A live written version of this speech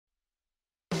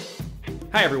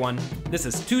Hi everyone, this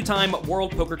is two-time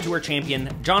World Poker Tour champion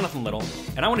Jonathan Little,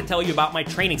 and I want to tell you about my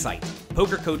training site,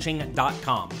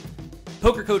 pokercoaching.com.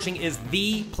 Poker coaching is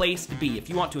the place to be if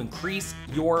you want to increase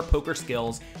your poker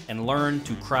skills and learn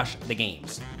to crush the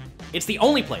games. It's the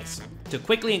only place to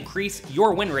quickly increase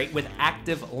your win rate with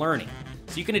active learning,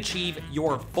 so you can achieve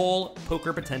your full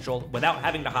poker potential without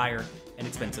having to hire an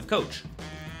expensive coach.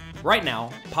 Right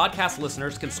now, podcast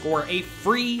listeners can score a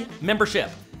free membership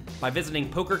by visiting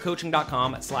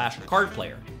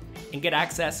pokercoaching.com/cardplayer and get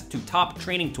access to top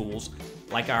training tools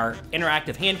like our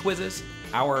interactive hand quizzes,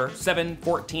 our 7,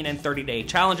 14, and 30-day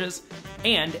challenges,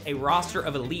 and a roster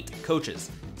of elite coaches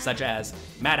such as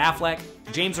Matt Affleck,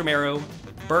 James Romero,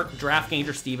 Burt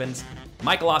DraftGanger Stevens,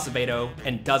 Michael Acevedo,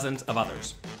 and dozens of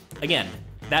others. Again,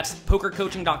 that's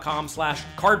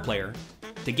pokercoaching.com/cardplayer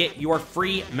to get your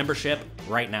free membership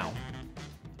right now.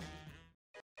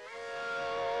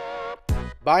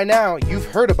 By now, you've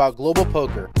heard about Global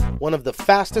Poker, one of the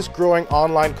fastest growing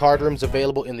online card rooms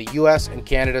available in the US and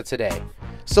Canada today.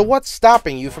 So what's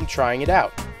stopping you from trying it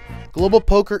out? Global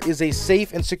Poker is a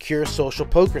safe and secure social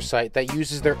poker site that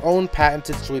uses their own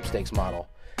patented sweepstakes model.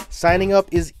 Signing up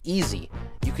is easy.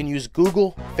 You can use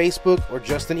Google, Facebook, or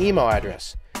just an email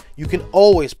address. You can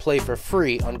always play for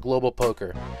free on Global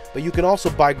Poker, but you can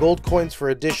also buy gold coins for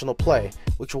additional play,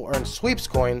 which will earn sweeps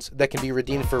coins that can be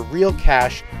redeemed for real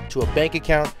cash to a bank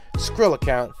account, Skrill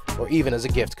account, or even as a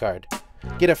gift card.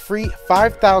 Get a free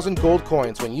 5,000 gold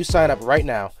coins when you sign up right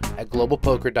now at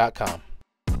globalpoker.com.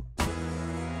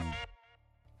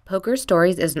 Poker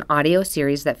Stories is an audio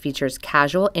series that features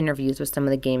casual interviews with some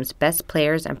of the game's best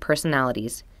players and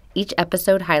personalities. Each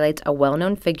episode highlights a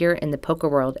well-known figure in the poker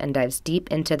world and dives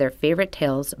deep into their favorite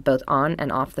tales, both on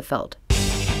and off the felt.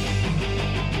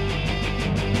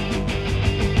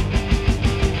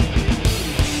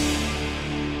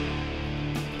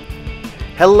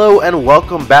 Hello and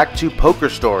welcome back to Poker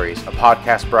Stories, a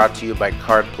podcast brought to you by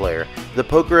Card Player, the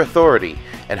Poker Authority,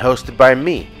 and hosted by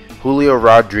me, Julio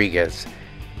Rodriguez.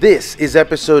 This is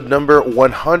episode number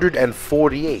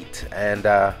 148, and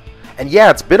yeah,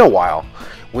 it's been a while.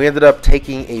 We ended up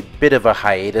taking a bit of a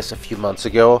hiatus a few months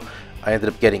ago. I ended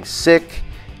up getting sick,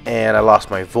 and I lost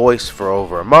my voice for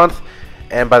over a month.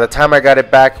 And by the time I got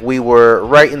it back, we were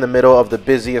right in the middle of the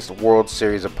busiest World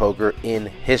Series of Poker in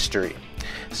history.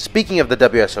 Speaking of the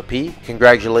WSOP,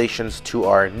 congratulations to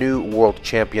our new world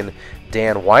champion,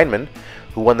 Dan Weinman,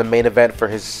 who won the main event for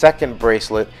his second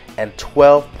bracelet and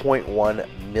 $12.1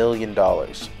 million.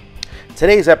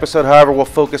 Today's episode, however, will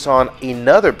focus on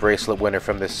another bracelet winner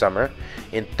from this summer,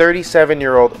 in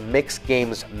 37-year-old mixed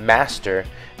games master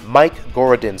Mike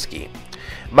Gorodinsky.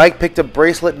 Mike picked up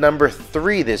bracelet number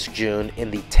 3 this June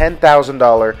in the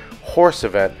 $10,000 H.O.R.S.E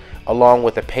event, along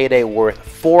with a payday worth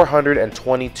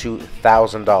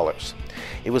 $422,000.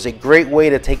 It was a great way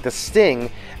to take the sting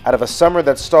out of a summer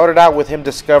that started out with him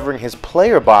discovering his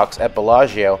player box at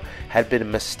Bellagio had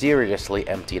been mysteriously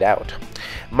emptied out.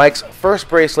 Mike's first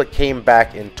bracelet came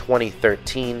back in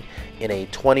 2013 in a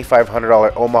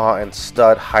 $2,500 Omaha and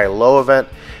stud high-low event,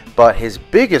 but his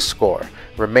biggest score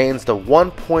remains the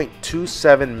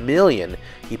 $1.27 million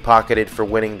he pocketed for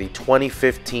winning the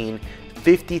 2015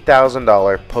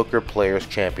 $50,000 Poker Players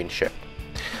Championship.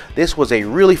 This was a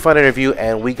really fun interview,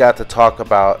 and we got to talk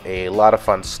about a lot of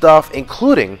fun stuff,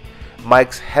 including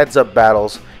Mike's heads-up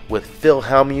battles with Phil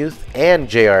Hellmuth and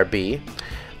JRB,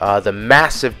 the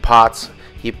massive pots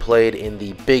he played in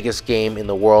the biggest game in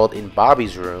the world in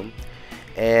Bobby's room,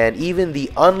 and even the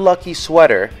unlucky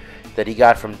sweater that he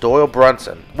got from Doyle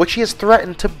Brunson, which he has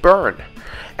threatened to burn.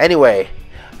 Anyway,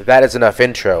 that is enough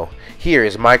intro. Here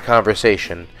is my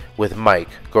conversation with Mike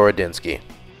Gorodinsky.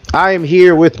 I am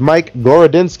here with Mike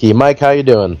Gorodinsky. Mike, how you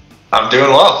doing? I'm doing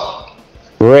well.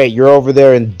 Great. You're over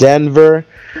there in Denver.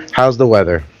 How's the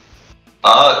weather?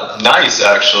 Nice,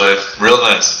 actually. Real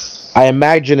nice. I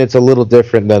imagine it's a little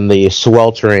different than the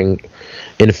sweltering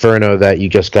inferno that you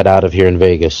just got out of here in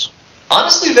Vegas.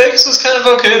 Honestly, Vegas was kind of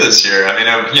okay this year. I mean,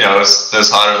 it was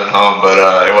hotter than home, but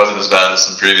it wasn't as bad as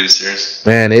some previous years.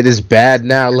 Man, it is bad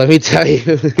now, let me tell you.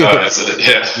 Oh, is it?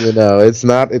 Yeah. You know, it's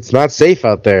not safe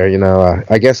out there. You know,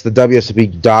 I guess the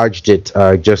WSOP dodged it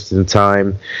just in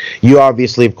time. You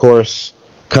obviously, of course,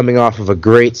 coming off of a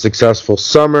great, successful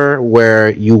summer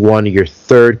where you won your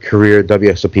third career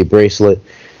WSOP bracelet.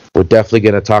 We're definitely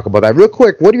going to talk about that. Real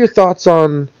quick, what are your thoughts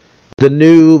on the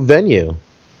new venue?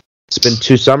 It's been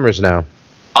 2 summers now.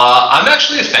 I'm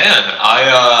actually a fan.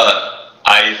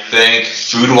 I think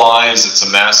food-wise, it's a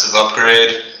massive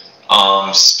upgrade.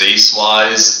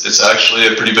 Space-wise, it's actually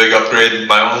a pretty big upgrade.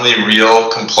 My only real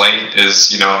complaint is,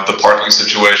 the parking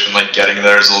situation. Like, getting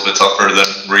there is a little bit tougher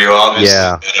than Rio, obviously.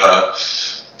 Yeah.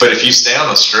 But if you stay on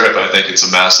the strip, I think it's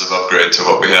a massive upgrade to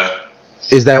what we had.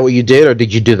 Is that what you did, or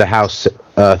did you do the house thing?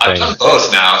 I've done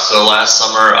both now. So last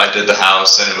summer I did the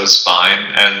house and it was fine,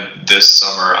 and this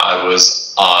summer I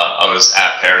was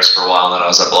at Paris for a while, and then I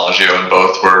was at Bellagio, and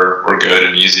both were good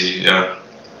and easy. Yeah.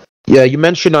 Yeah, you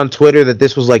mentioned on Twitter that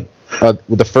this was like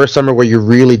the first summer where you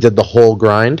really did the whole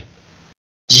grind.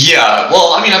 Yeah,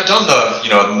 well, I mean, I've done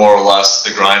the, more or less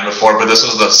the grind before, but this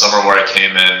was the summer where I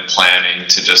came in planning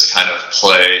to just kind of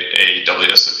play a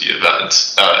WSOP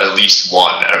event, at least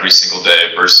one every single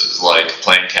day, versus like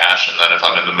playing cash and then if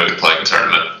I'm in the mood playing a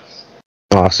tournament.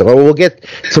 Awesome. Well, we'll get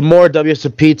to more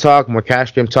WSOP talk, more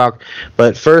cash game talk,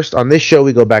 but first on this show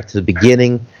we go back to the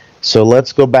beginning. So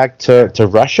let's go back to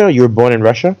Russia. You were born in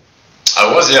Russia?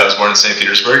 I was born in St.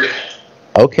 Petersburg.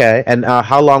 Okay, and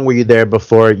how long were you there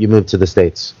before you moved to the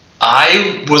States?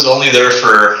 I was only there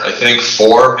for, I think,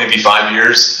 4, maybe 5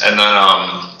 years, and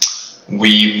then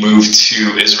we moved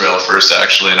to Israel first,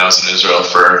 actually, and I was in Israel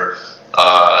for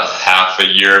half a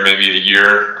year, maybe a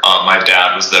year. My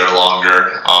dad was there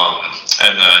longer,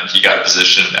 and then he got a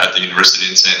position at the university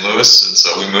in St. Louis, and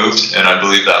so we moved, and I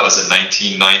believe that was in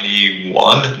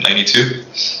 1991, 92.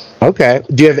 Okay.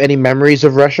 Do you have any memories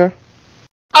of Russia?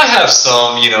 I have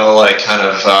some, like kind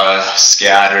of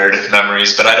scattered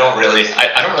memories, but I don't really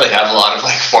have a lot of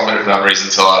like formative memories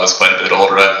until I was quite a bit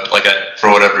older.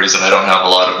 For whatever reason, I don't have a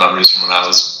lot of memories from when I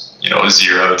was,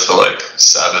 0 to like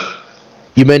 7.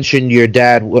 You mentioned your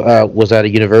dad was at a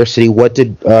university. What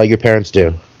did your parents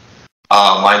do?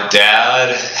 My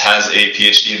dad has a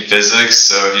PhD in physics,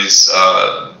 so he's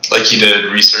he did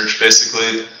research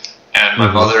basically. And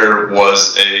my mother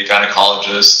was a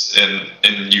gynecologist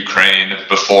in Ukraine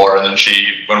before, and then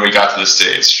when we got to the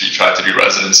States, she tried to do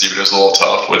residency, but it was a little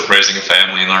tough with raising a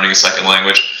family and learning a second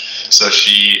language. So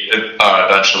she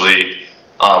eventually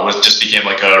just became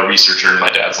like a researcher in my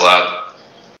dad's lab.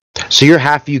 So you're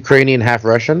half Ukrainian, half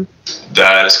Russian?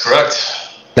 That is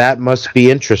correct. That must be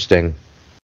interesting.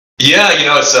 Yeah,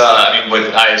 it's,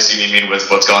 I assume you mean with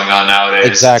what's going on nowadays.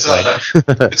 Exactly.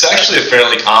 It's actually a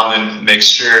fairly common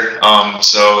mixture.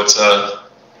 So it's,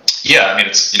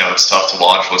 it's tough to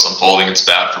watch what's unfolding. It's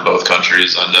bad for both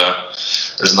countries, and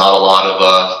there's not a lot of,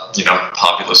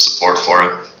 populist support for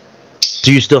it.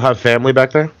 Do you still have family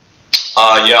back there?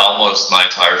 Yeah, almost my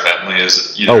entire family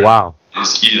is either,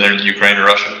 is either in Ukraine or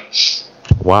Russia.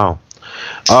 Wow.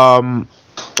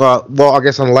 Well, I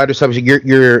guess on the lighter subject,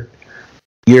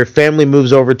 your family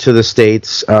moves over to the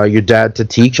States, your dad to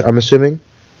teach, I'm assuming?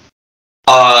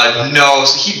 No,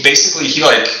 so he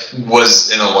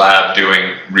was in a lab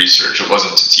doing research. It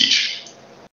wasn't to teach.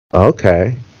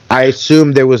 Okay. I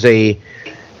assume there was a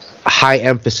high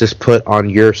emphasis put on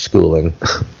your schooling.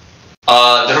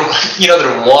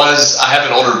 There was. I have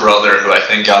an older brother who I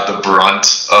think got the brunt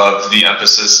of the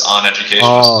emphasis on education.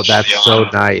 Oh, that's so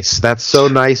nice. That's so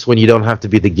nice when you don't have to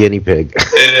be the guinea pig.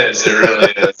 It is. It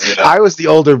really is. I was the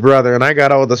older brother, and I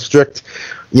got all the strict,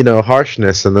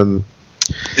 harshness, and then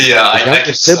I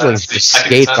younger siblings just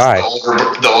skate by.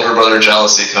 The older brother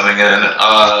jealousy coming in.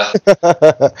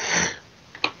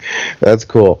 That's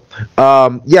cool.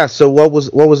 So what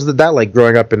was that like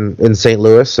growing up in St.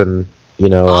 Louis and? It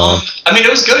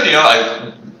was good.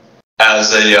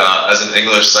 As an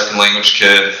English second language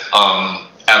kid,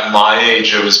 at my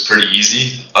age, it was pretty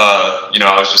easy. I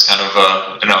was just kind of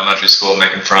in elementary school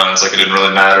making friends. Like, it didn't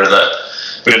really matter that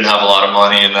we didn't have a lot of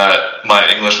money and that my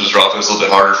English was rough. It was a little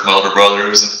bit harder for my older brother who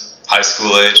was in high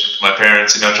school age. My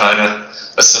parents, trying to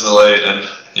assimilate and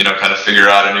kind of figure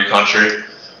out a new country.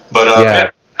 But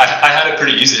I had it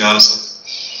pretty easy,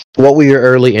 honestly. What were your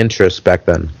early interests back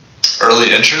then?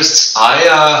 Early interests?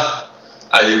 I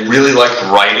really liked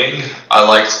writing. I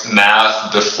liked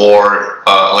math before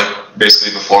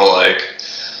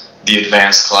the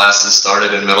advanced classes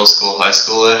started in middle school, high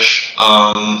school-ish.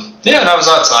 And I was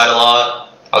outside a lot.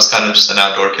 I was kind of just an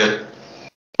outdoor kid.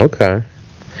 Okay.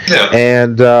 Yeah.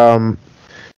 And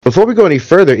before we go any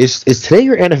further, is today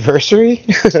your anniversary?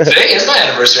 Today is my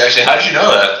anniversary, actually. How did you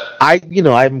know that?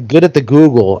 I'm good at the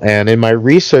Google, and in my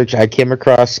research, I came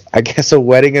across, I guess, a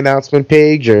wedding announcement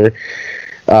page or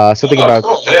something about.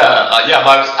 Cool.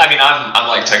 I'm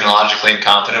like technologically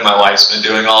incompetent. My wife's been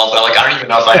doing all, but I don't even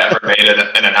know if I ever made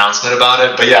an announcement about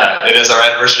it. But yeah, it is our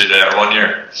anniversary today, our 1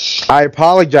 year. I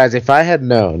apologize if I had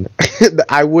known.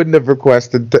 I wouldn't have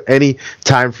requested any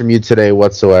time from you today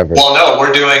whatsoever. Well, no,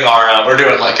 we're doing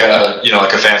like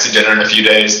a fancy dinner in a few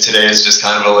days. Today is just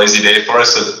kind of a lazy day for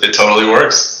us, so it totally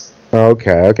works.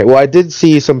 Okay. Well, I did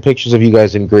see some pictures of you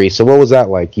guys in Greece. So what was that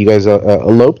like? You guys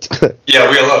eloped? Yeah,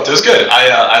 we eloped. It was good. I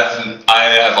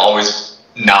have always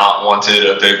not wanted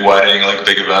a big wedding, like a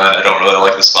big event. I don't really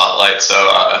like the spotlight, so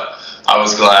I I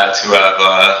was glad to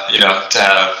have, to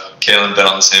have Kaylin been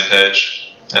on the same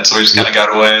page. And so we just kind of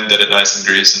got away and did it nice in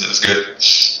Greece, and it was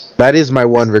good. That is my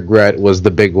one regret, was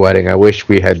the big wedding. I wish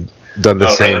we had done the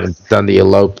same and done the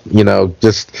elope,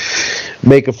 just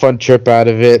make a fun trip out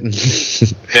of it.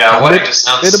 Yeah, wedding just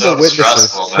sounds so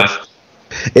stressful, man.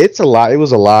 It's a lot. It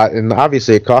was a lot, and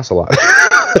obviously it costs a lot.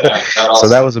 Yeah, so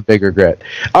that was a big regret.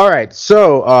 All right,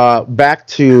 so back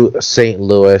to St.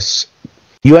 Louis.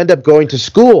 You end up going to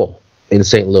school in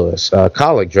St. Louis,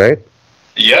 college, right?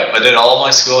 Yep, I did all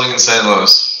my schooling in St.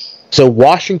 Louis. So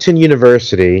Washington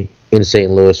University in St.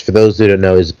 Louis, for those who don't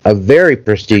know, is a very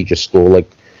prestigious school, like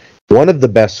one of the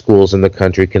best schools in the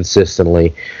country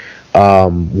consistently.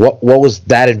 What was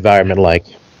that environment like?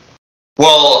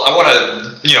 Well, I want to,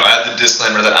 add the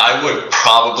disclaimer that I would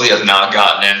probably have not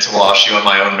gotten into WashU on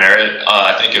my own merit.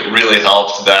 I think it really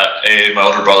helped that my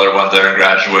older brother went there and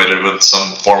graduated with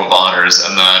some form of honors,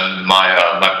 and then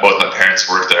both my parents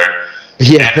worked there.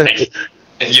 Yeah.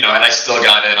 And I still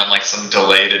got in on like some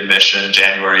delayed admission,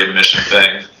 January admission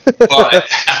thing. But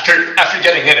after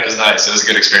getting in, it was nice. It was a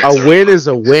good experience. A win is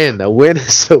a win. A win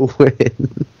is a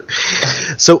win.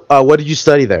 So, what did you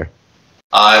study there?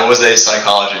 I was a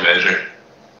psychology major.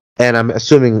 And I'm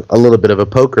assuming a little bit of a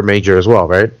poker major as well,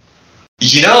 right?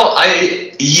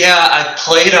 I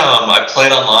played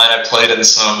online. I played in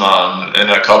some in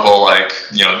a couple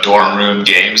dorm room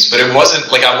games, but it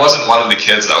wasn't like I wasn't one of the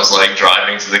kids that was like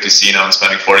driving to the casino and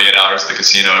spending 48 hours at the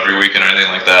casino every weekend or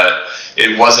anything like that.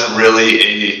 It wasn't really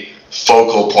a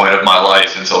focal point of my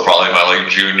life until probably my like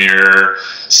junior,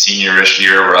 senior-ish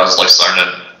year, where I was like starting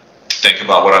to think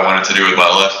about what I wanted to do with my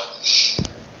life.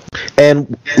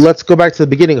 And let's go back to the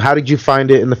beginning. How did you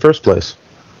find it in the first place?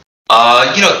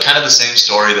 Kind of the same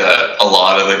story that a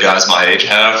lot of the guys my age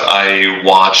have. I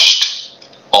watched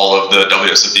all of the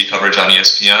WSOP coverage on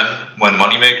ESPN when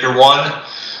Moneymaker won.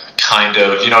 Kind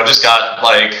of, just got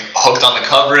like hooked on the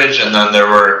coverage, and then there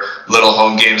were little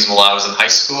home games while I was in high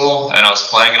school, and I was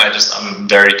playing, and I'm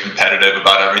very competitive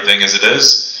about everything as it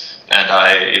is, and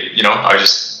I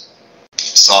just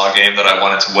saw a game that I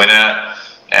wanted to win at,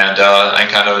 and I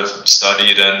kind of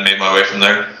studied and made my way from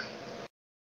there.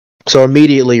 So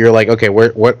immediately you're like, okay,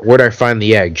 where do I find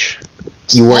the edge?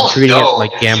 You weren't treating it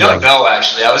like gambling. No,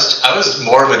 actually, I was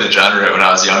more of a degenerate when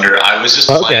I was younger. I was just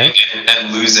playing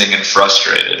and losing and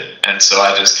frustrated, and so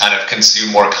I just kind of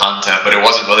consumed more content. But it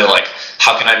wasn't really like,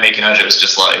 how can I make an edge? It was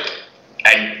just like,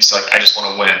 I just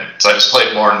want to win. So I just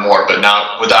played more and more, but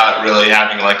not without really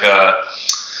having like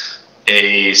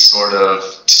a sort of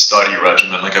study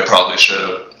regimen like I probably should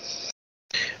have.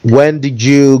 When did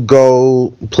you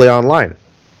go play online?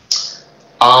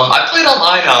 I played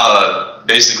online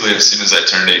basically as soon as I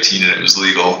turned 18 and it was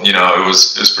legal. It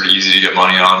was pretty easy to get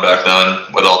money on back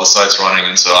then with all the sites running,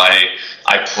 and so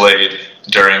I played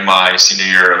during my senior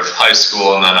year of high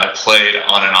school, and then I played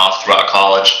on and off throughout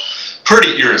college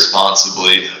pretty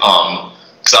irresponsibly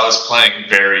because I was playing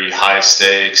very high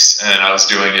stakes, and I was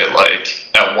doing it like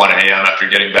at 1 a.m. after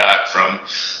getting back from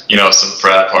some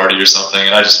frat party or something,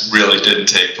 and I just really didn't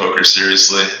take poker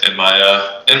seriously in my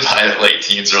late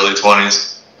teens, early 20s.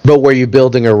 But were you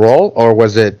building a role, or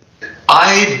was it?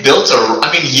 I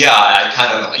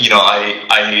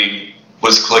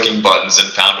was clicking buttons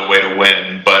and found a way to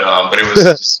win, but it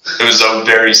was a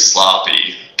very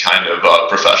sloppy kind of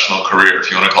professional career, if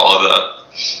you want to call it that.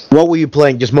 What were you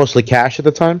playing? Just mostly cash at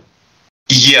the time?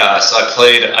 Yeah, so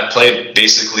I played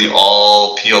basically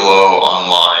all PLO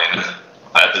online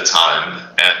at the time,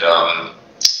 and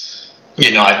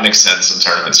I'd mix in some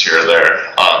tournaments here or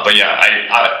there. But yeah,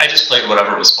 I just played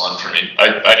whatever was fun for me.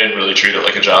 I didn't really treat it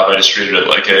like a job. I just treated it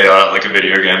like a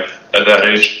video game at that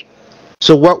age.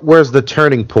 So what was the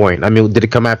turning point? I mean, did it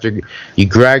come after you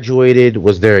graduated?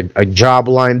 Was there a job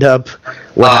lined up?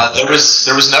 There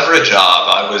was never a job.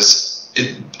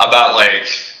 About like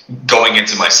going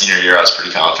into my senior year, I was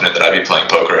pretty confident that I'd be playing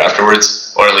poker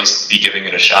afterwards, or at least be giving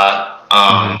it a shot.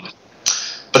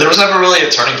 But there was never really a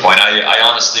turning point. I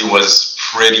honestly was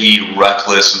pretty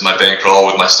reckless with my bankroll,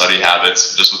 with my study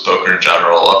habits, just with poker in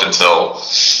general, up until,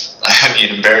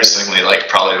 embarrassingly, like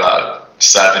probably about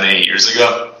 7-8 years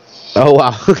ago. Oh,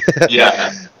 wow.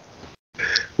 Yeah.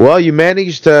 Well, you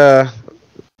managed to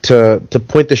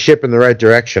point the ship in the right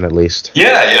direction, at least.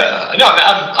 Yeah. No,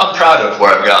 I'm proud of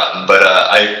where I've gotten, but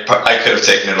I could have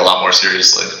taken it a lot more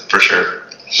seriously, for sure.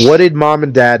 What did mom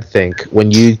and dad think when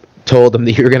you told them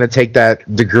that you were going to take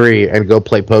that degree and go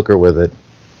play poker with it?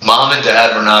 Mom and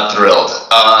dad were not thrilled.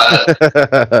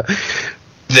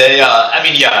 They,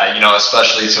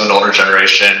 especially to an older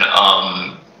generation,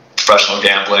 professional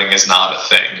gambling is not a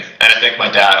thing. And I think my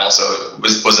dad also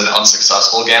was an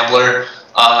unsuccessful gambler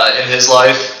in his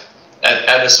life.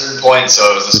 at a certain point,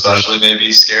 so it was especially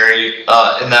maybe scary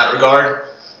in that regard.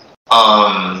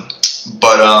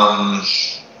 But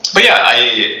yeah,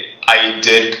 I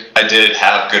did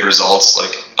have good results,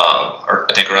 like or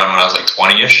I think around when I was like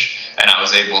 20-ish, and I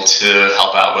was able to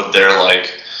help out with their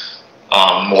like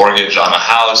mortgage on a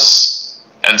house,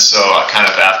 and so I kind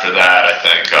of after that, I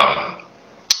think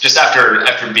just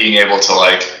after being able to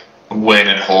like win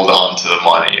and hold on to the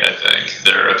money, I think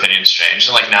their opinions changed.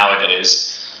 And like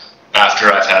nowadays,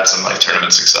 after I've had some like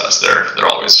tournament success, they're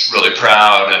always really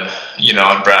proud and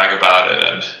and brag about it,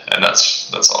 and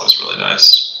that's always really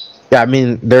nice. Yeah, I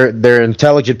mean they're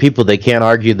intelligent people. They can't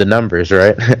argue the numbers,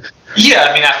 right? Yeah,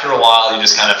 I mean after a while, you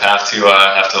just kind of have to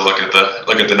look at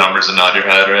the numbers and nod your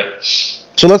head, right?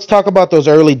 So let's talk about those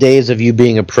early days of you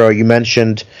being a pro. You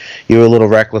mentioned you were a little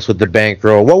reckless with the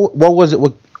bankroll. What was it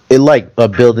like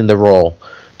building the roll,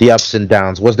 the ups and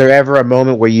downs? Was there ever a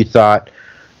moment where you thought,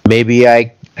 maybe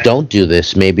I don't do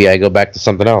this, maybe I go back to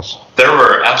something else? There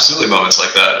were absolutely moments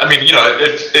like that. I mean,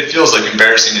 it feels like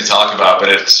embarrassing to talk about, but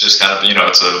it's just kind of,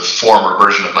 it's a former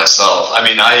version of myself. I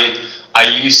mean,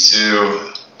 I used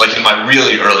to, like in my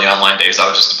really early online days, I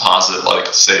would just deposit like,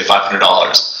 say,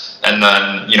 $500 and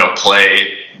then,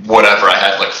 play whatever I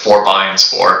had like 4 buy-ins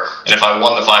for. And if I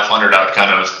won the 500, I would kind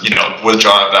of,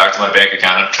 withdraw it back to my bank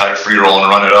account and try to free roll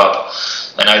and run it up.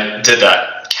 And I did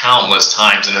that countless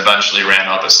times and eventually ran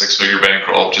up a 6-figure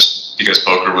bankroll just because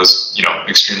poker was,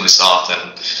 extremely soft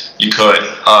and you could.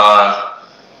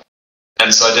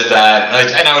 And so I did that,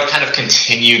 and I would kind of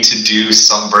continue to do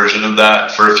some version of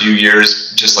that for a few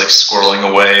years, just like squirreling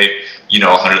away,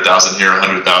 100,000 here,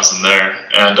 100,000 there.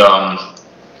 And,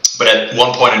 but at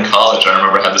one point in college, I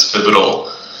remember I had this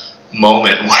pivotal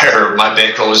moment where my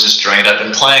bankroll was just drained. I'd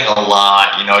been playing a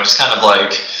lot, just kind of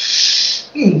like,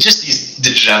 just these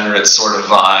degenerate sort of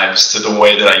vibes to the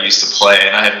way that I used to play.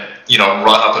 And I had,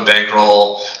 run up a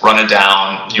bankroll, run it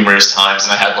down numerous times,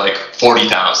 and I had like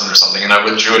 40,000 or something, and I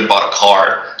withdrew and bought a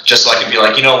car just so I could be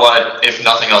like, you know what, if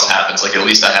nothing else happens, like at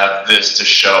least I have this to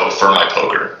show for my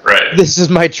poker, right? This is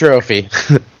my trophy.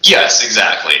 Yes,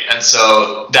 exactly. And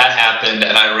so that happened,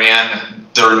 and I ran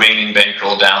the remaining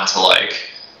bankroll down to like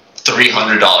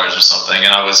 $300 or something,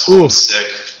 and I was homesick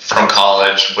from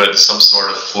college with some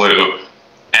sort of flu,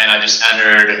 and I just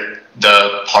entered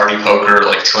the party poker,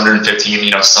 like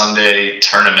 215, Sunday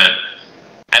tournament.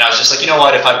 And I was just like, you know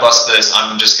what, if I bust this,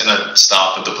 I'm just going to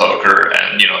stop with the poker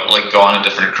and, like go on a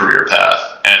different career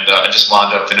path. And I just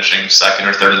wound up finishing second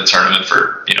or third in the tournament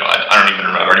for, I don't even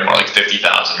remember anymore, like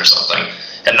 50,000 or something.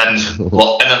 And then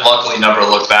luckily never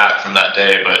looked back from that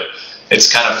day. But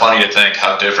it's kind of funny to think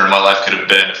how different my life could have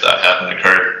been if that hadn't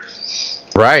occurred.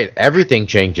 Right, everything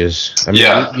changes. I mean,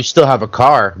 yeah. You still have a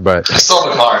car, but... I still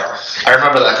have a car. I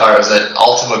remember that car. It was an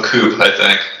Altima Coupe, I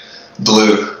think.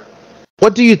 Blue.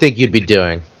 What do you think you'd be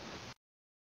doing?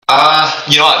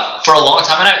 For a long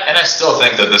time, and I still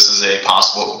think that this is a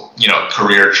possible,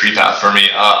 career tree path for me.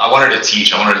 I wanted to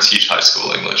teach. I wanted to teach high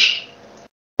school English.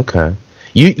 Okay.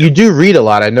 You do read a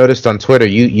lot. I noticed on Twitter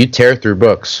you tear through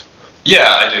books. Yeah,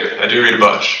 I do. I do read a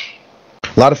bunch.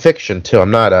 A lot of fiction, too.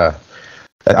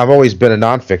 I've always been a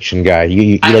nonfiction guy.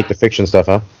 You like the fiction stuff,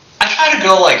 huh? I try to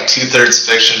go like 2/3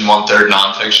 fiction, 1/3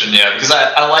 nonfiction, yeah, because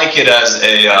I like it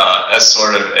as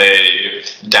sort of a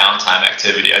downtime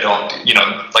activity. I don't,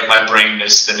 like my brain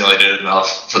is stimulated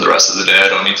enough for the rest of the day. I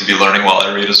don't need to be learning while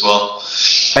I read as well.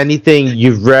 Anything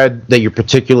you've read that you're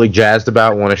particularly jazzed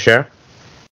about, want to share?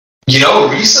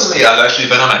 Recently I've actually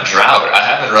been on a drought. I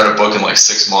haven't read a book in like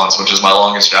 6 months, which is my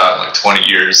longest drought in like 20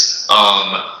 years.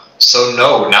 So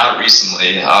no, not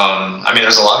recently. I mean,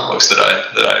 there's a lot of books that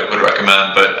I would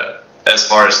recommend, but as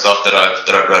far as stuff that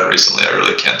I've read recently, I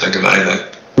really can't think of anything.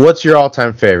 What's your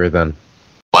all-time favorite then?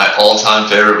 My all-time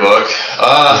favorite book?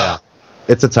 Yeah.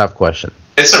 It's a tough question.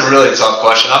 It's a really tough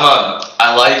question.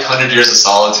 I like 100 Years of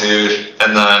Solitude,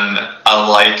 and then I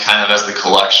like kind of as the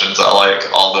collections, I like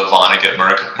all the Vonnegut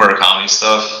Murakami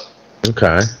stuff.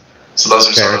 Okay. So those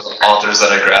are sort of authors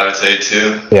that I gravitate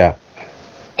to. Yeah.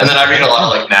 And then I read a lot of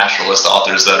like naturalist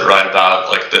authors that write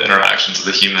about like the interactions of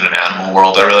the human and animal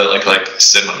world. I really like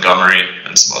Sid Montgomery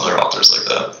and some other authors like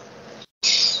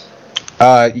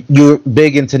that. You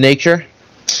big into nature?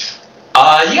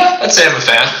 Yeah, I'd say I'm a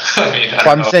fan. I mean,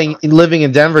 I'm saying living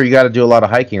in Denver, you got to do a lot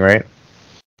of hiking, right?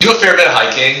 Do a fair bit of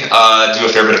hiking. Do a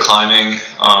fair bit of climbing.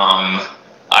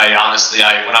 I honestly,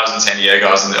 when I was in San Diego,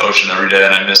 I was in the ocean every day,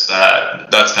 and I missed that.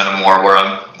 That's kind of more where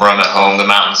I'm at home. The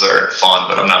mountains are fun,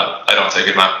 but I don't take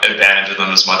advantage of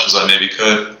them as much as I maybe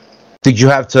could. Did you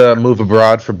have to move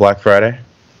abroad for Black Friday?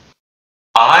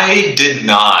 I did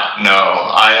not. No,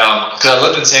 because I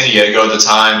lived in San Diego at the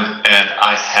time, and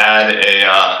I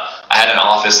I had an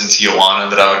office in Tijuana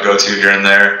that I would go to here and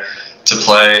there to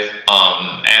play,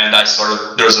 and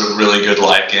there was a really good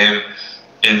live game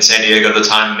in San Diego at the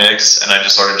time, mix, and I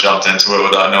just sort of jumped into it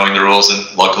without knowing the rules, and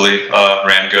luckily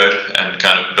ran good and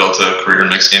kind of built a career in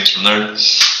mixed games from there.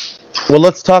 Well,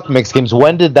 let's talk mixed games.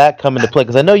 When did that come into play?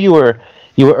 Because I know you were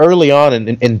early on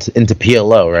into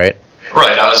PLO, right?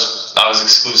 Right. I was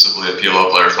exclusively a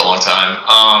PLO player for a long time.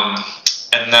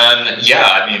 And then, yeah,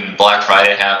 I mean, Black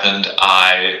Friday happened.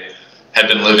 I had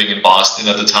been living in Boston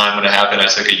at the time when it happened. I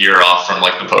took a year off from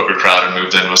like the poker crowd and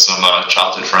moved in with some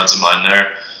childhood friends of mine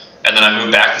there. And then I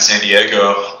moved back to San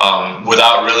Diego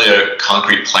without really a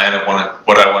concrete plan of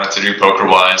what I wanted to do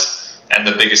poker-wise. And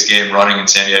the biggest game running in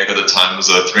San Diego at the time was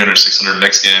a 300-600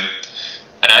 mix game.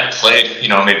 And I'd played,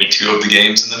 maybe 2 of the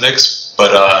games in the mix,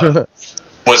 but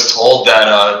was told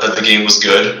that the game was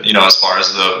good, as far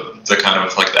as the kind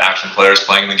of like the action players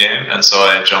playing the game. And so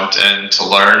I jumped in to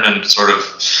learn and sort of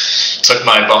took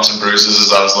my bumps and bruises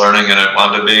as I was learning, and it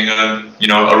wound up being a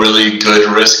really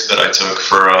good risk that I took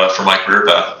for my career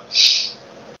path.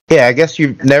 Yeah, I guess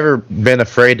you've never been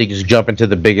afraid to just jump into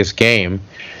the biggest game.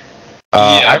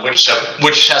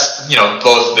 Which has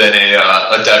both been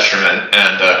a detriment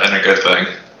and a good thing.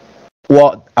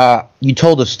 Well, you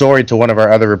told a story to one of our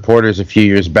other reporters a few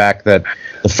years back that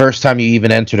the first time you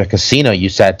even entered a casino, you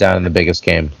sat down in the biggest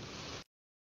game.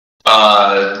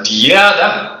 Where,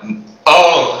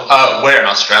 in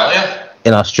Australia?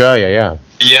 In Australia, yeah.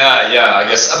 Yeah, I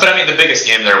guess. But I mean, the biggest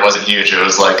game there wasn't huge. It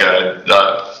was like a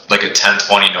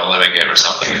 10-20 no limit game or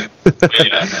something.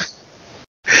 Yeah.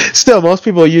 Still, most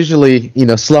people usually,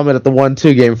 slum it at the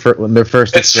 1-2 game for when their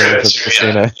first experience at the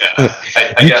casino.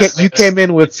 Yeah. You came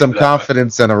in with some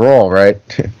confidence and a roll, right?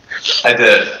 I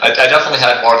did. I definitely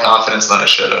had more confidence than I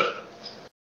should have.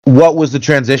 What was the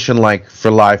transition like for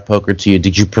live poker to you?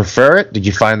 Did you prefer it? Did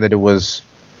you find that it was...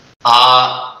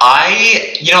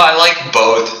 I like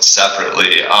both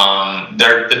separately.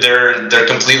 They're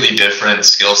completely different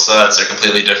skill sets. They're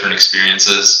completely different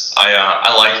experiences.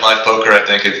 I like live poker. I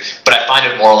think but I find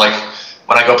it more like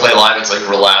when I go play live, it's like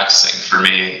relaxing for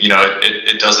me.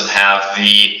 It doesn't have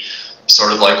the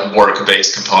sort of like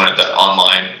work-based component that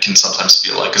online can sometimes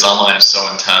feel like, because online is so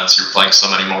intense. You're playing so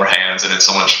many more hands, and it's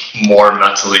so much more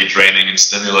mentally draining and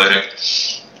stimulating.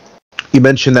 You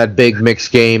mentioned that big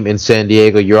mixed game in San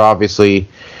Diego. You're obviously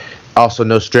also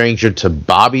no stranger to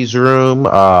Bobby's Room.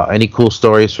 Any cool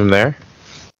stories from there?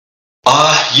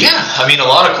 Yeah, I mean, a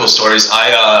lot of cool stories.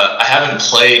 I haven't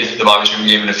played the Bobby's Room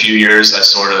game in a few years. I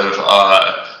sort of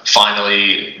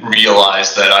finally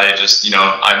realized that I just,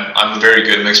 I'm a very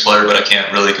good mixed player, but I can't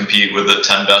really compete with the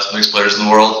 10 best mixed players in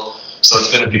the world. So it's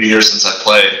been a few years since I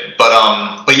played. But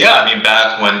yeah, I mean,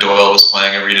 back when Doyle was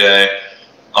playing every day,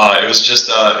 it was just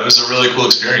it was a really cool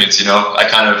experience. I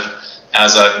kind of,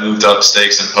 as I've moved up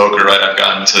stakes in poker, right, I've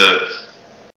gotten to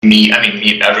meet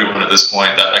everyone at this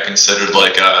point that I considered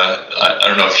like I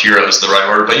don't know if hero is the right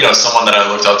word, but someone that I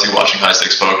looked up to watching high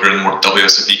stakes poker and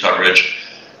WSOP coverage,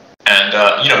 and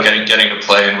getting to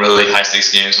play in really high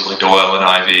stakes games with like Doyle and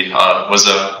Ivy was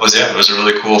a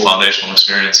really cool foundational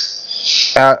experience.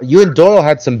 You and Doyle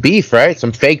had some beef, right?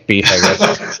 Some fake beef, I guess.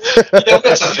 Yeah, we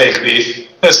had some fake beef.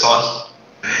 It was fun.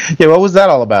 Yeah, what was that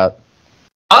all about?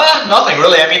 Nothing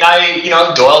really. I mean,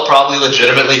 Doyle probably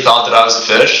legitimately thought that I was a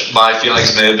fish. My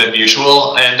feelings may have been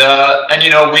mutual, and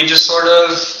we just sort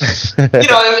of,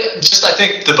 I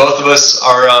think the both of us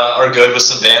are good with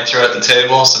some banter at the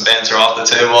table, some banter off the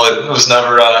table. It was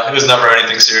never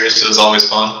anything serious. It was always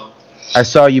fun. I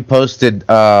saw you posted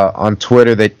on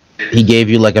Twitter that he gave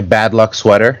you like a bad luck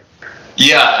sweater.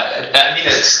 Yeah, I mean,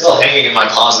 it's still hanging in my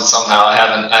closet somehow. I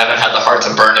haven't had the heart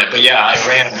to burn it, but yeah, I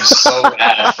ran so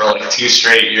bad for like 2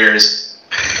 straight years.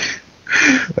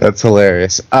 That's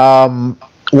hilarious.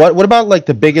 What about like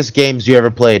the biggest games you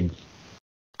ever played?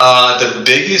 The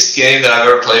biggest game that I've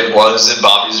ever played was in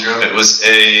Bobby's Room. It was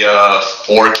a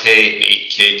 4K,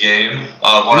 8K game.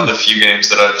 One of the few games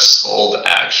that I've sold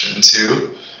action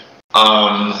to.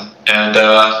 I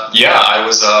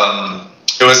was.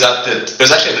 It was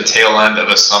actually at the tail end of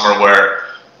a summer where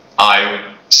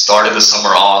I started the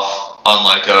summer off on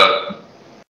like a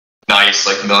nice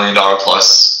like $1 million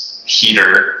plus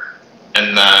heater,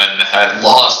 and then had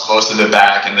lost most of it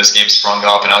back, and this game sprung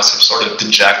up, and I was sort of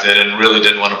dejected and really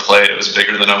didn't want to play it. It was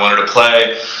bigger than I wanted to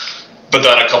play. But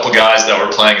then a couple guys that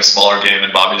were playing a smaller game in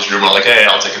Bobby's Room were like, "Hey,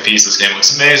 I'll take a piece. This game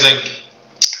looks amazing."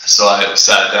 So I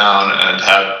sat down and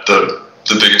had the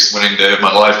biggest winning day of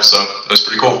my life. So it was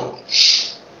pretty cool.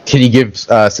 Can you give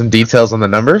some details on the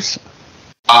numbers?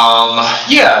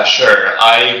 Yeah, sure.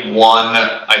 I won,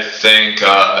 I think,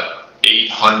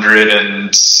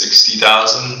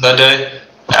 $860,000 that day.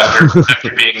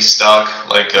 after being stuck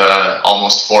like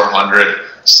almost 400.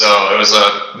 So it was a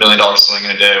 $1 million swing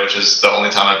in a day, which is the only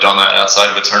time I've done that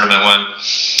outside of a tournament win.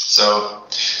 So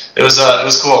it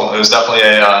was cool. It was definitely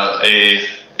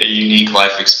a unique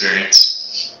life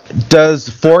experience. Does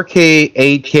 4K,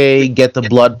 8K get the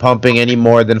blood pumping any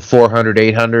more than 400,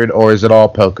 800, or is it all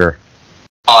poker?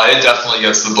 It definitely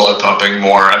gets the blood pumping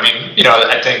more. I mean,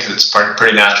 I think it's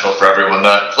pretty natural for everyone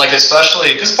that, like,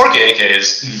 especially because 4K, 8K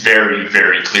is very,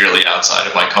 very clearly outside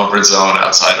of my comfort zone,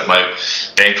 outside of my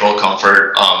bankroll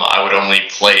comfort. I would only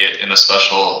play it in a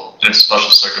special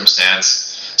circumstance.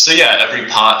 So yeah, every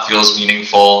pot feels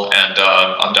meaningful, and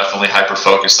I'm definitely hyper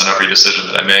focused on every decision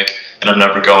that I make, and I'm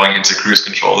never going into cruise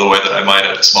control the way that I might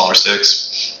at a smaller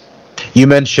stakes. You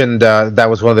mentioned that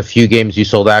was one of the few games you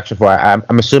sold action for.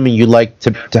 I'm assuming you like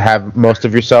to have most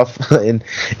of yourself in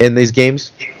these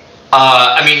games.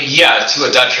 I mean, yeah, to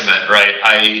a detriment, right?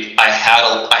 I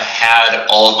had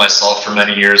all of myself for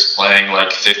many years playing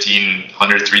like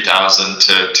 1,500, 3,000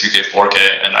 to 2K,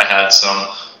 4K, and I had some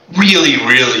really,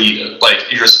 really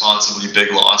like irresponsibly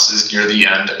big losses near the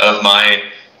end of my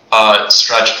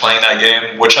stretch playing that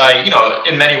game, which I,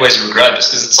 in many ways regret,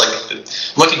 just because it's like,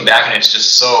 looking back on it, it's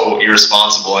just so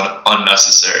irresponsible and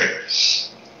unnecessary.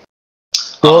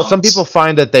 Well, some people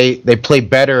find that they play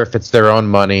better if it's their own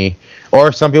money,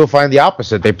 or some people find the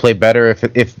opposite. They play better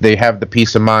if they have the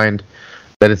peace of mind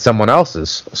that it's someone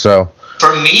else's. So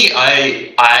for me,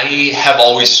 I have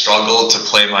always struggled to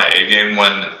play my A game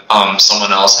when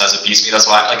someone else has a piece of me. That's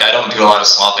why I don't do a lot of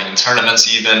swapping in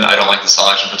tournaments. Even I don't like the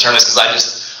selection for tournaments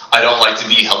because I don't like to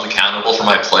be held accountable for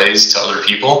my plays to other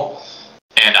people,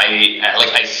 and I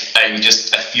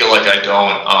feel like I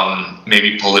don't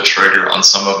maybe pull the trigger on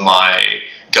some of my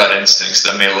gut instincts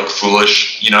that may look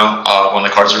foolish, when the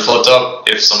cards are flipped up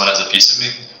if someone has a piece of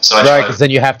me. So right, because then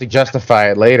you have to justify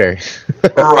it later.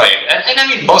 Right, and I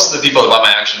mean most of the people that buy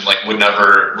my action would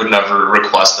never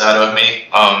request that of me.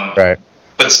 Right.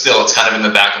 But still, it's kind of in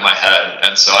the back of my head,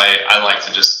 and so I like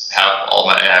to just have all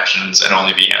my actions and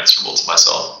only be answerable to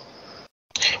myself.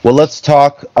 Well, let's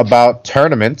talk about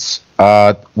tournaments.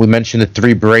 We mentioned the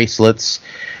 3 bracelets.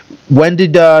 When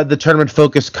did the tournament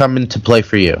focus come into play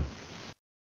for you?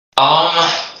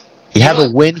 You have a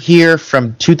win here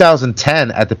from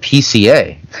 2010 at the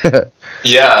PCA.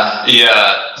 Yeah.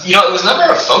 It was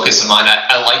never a focus of mine.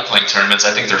 I like playing tournaments.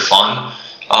 I think they're fun.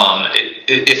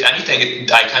 If anything,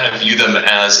 I kind of view them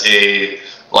as a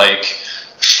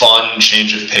fun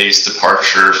change of pace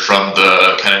departure from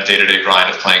the kind of day-to-day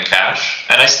grind of playing cash,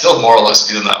 and I still more or less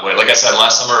view them that way. Like I said,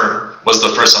 last summer was the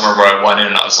first summer where I went in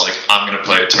and I was like, I'm going to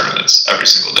play tournaments every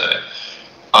single day.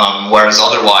 Whereas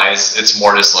otherwise, it's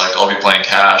more just like I'll be playing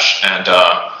cash, and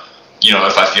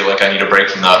if I feel like I need a break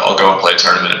from that, I'll go and play a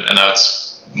tournament, and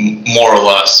that's more or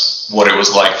less what it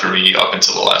was like for me up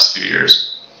until the last few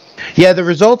years. Yeah, the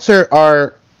results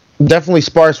are definitely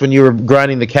sparse when you were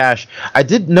grinding the cash. I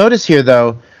did notice here,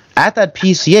 though, at that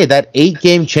PCA, that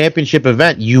 8-game championship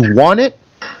event, you won it,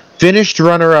 finished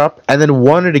runner-up, and then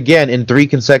won it again in 3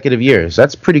 consecutive years.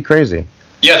 That's pretty crazy.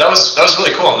 Yeah, that was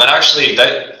really cool. And then actually,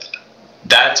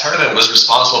 that tournament was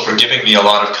responsible for giving me a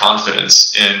lot of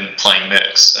confidence in playing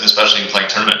mix, and especially in playing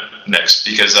tournament mix,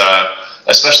 because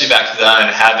especially back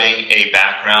then, having a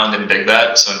background in big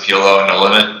bet, so in PLO and No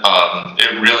Limit,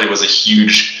 it really was a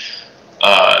huge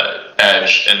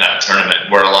edge in that tournament,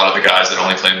 where a lot of the guys that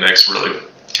only play mix really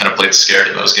kind of played scared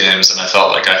in those games, and I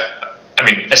felt like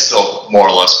I still more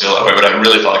or less feel that way, but I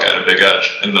really felt like I had a big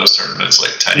edge in those tournaments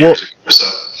 10 years ago or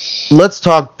so. Let's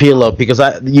talk PLO, because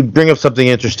you bring up something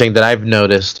interesting that I've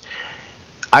noticed.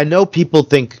 I know people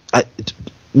think,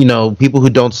 people who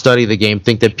don't study the game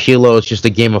think that PLO is just a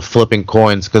game of flipping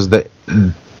coins because the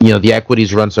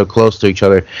equities run so close to each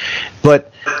other.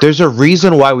 But there's a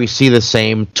reason why we see the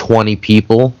same 20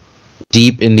 people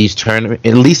deep in these tournaments,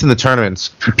 at least in the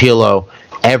tournaments, PLO,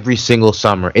 every single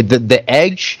summer. The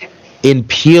edge in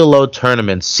PLO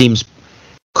tournaments seems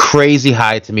crazy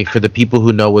high to me for the people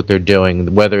who know what they're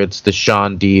doing, whether it's the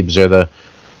Sean Deebs or the,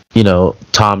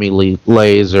 Tommy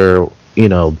Lays or,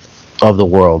 of the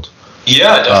world.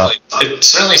 Yeah, definitely. It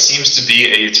certainly seems to be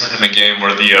a tournament game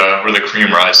where the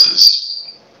cream rises.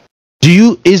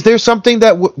 Is there something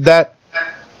that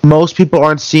most people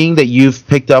aren't seeing that you've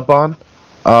picked up on?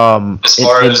 As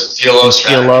far as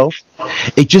PLO,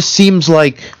 it just seems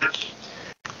like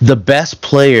the best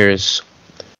players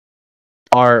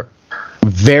are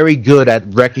very good at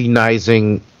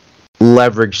recognizing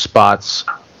leverage spots.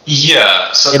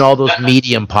 Yeah, so in all those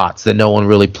medium pots that no one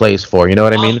really plays for. You know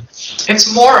what I mean?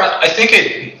 It's more. I think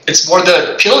it's more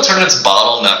the PLO tournaments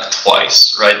bottleneck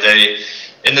twice, right?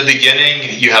 in the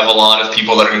beginning, you have a lot of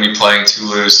people that are going to be playing too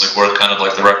loose, like where kind of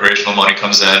like the recreational money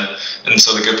comes in, and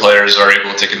so the good players are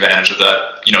able to take advantage of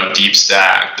that, deep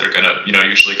stack. They're going to,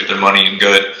 usually get their money in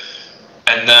good.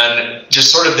 And then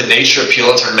just sort of the nature of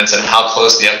PLO tournaments and how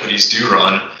close the equities do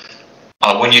run.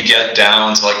 When you get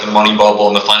down to like the money bubble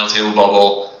and the final table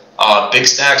bubble, big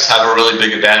stacks have a really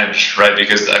big advantage, right?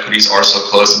 Because the equities are so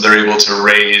close and they're able to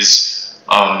raise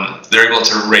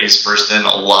first in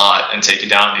a lot and take it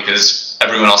down, because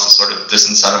everyone else is sort of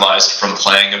disincentivized from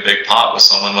playing a big pot with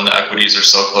someone when the equities are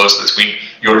so close between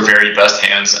your very best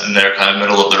hands and their kind of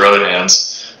middle of the road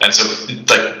hands. And so,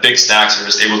 like, big stacks are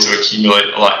just able to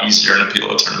accumulate a lot easier in a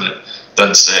PLO tournament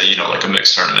than, say, like a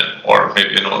mixed tournament or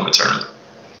maybe an Olympic tournament.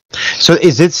 So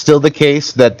is it still the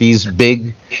case that these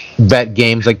big bet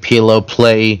games like PLO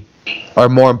play are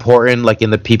more important, like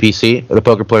in the PPC, the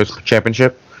Poker Players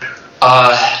Championship?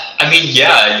 I mean,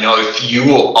 yeah, if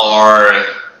you are...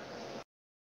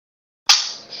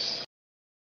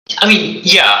 I mean,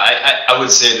 yeah, I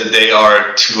would say that they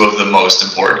are two of the most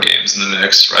important games in the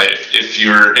mix, right? If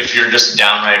you're just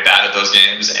downright bad at those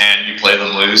games and you play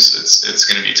them loose, it's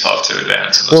going to be tough to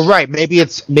advance. Well, right. Maybe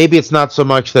it's not so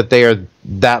much that they are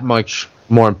that much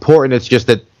more important. It's just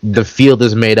that the field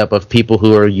is made up of people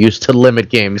who are used to limit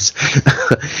games,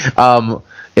 and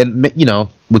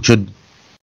which would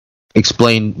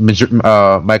explain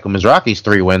Michael Mizrachi's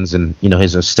 3 wins and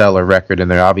his stellar record,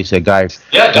 and they're obviously a guy.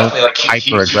 Yeah, definitely. Like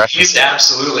he's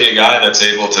absolutely a guy that's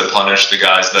able to punish the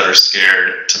guys that are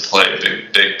scared to play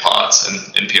big pots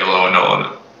in PLO and no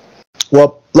limit.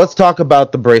 Well, let's talk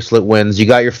about the bracelet wins. You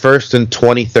got your first in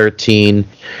 2013,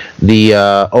 the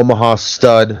Omaha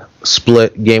Stud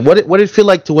split game. What did it feel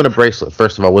like to win a bracelet?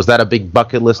 First of all, was that a big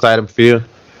bucket list item for you?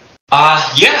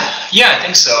 Yeah, I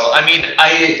think so. I mean,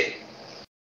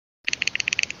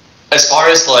 as far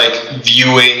as like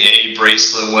viewing a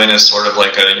bracelet win as sort of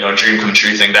like a dream come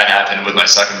true thing, that happened with my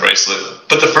second bracelet.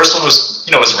 But the first one was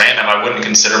was random. I wouldn't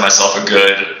consider myself a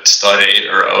good stud 8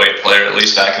 or 08 player, at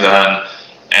least back then.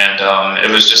 And it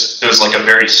was like a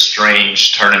very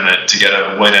strange tournament to get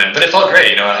a win in, but it felt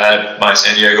great. I had my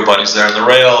San Diego buddies there on the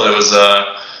rail. It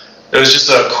was just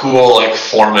a cool, like,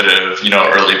 formative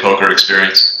early poker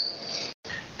experience.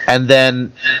 And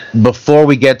then before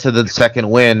we get to the second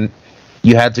win,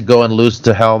 you had to go and lose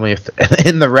to Helmuth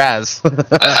in the Raz.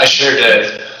 I sure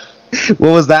did.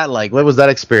 What was that like? What was that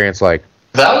experience like?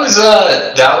 That was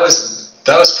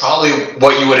probably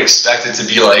what you would expect it to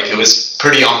be like. It was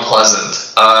pretty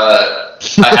unpleasant. I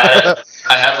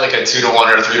had like a 2-1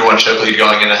 or a 3-1 chip lead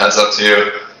going in a heads up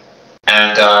too,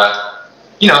 and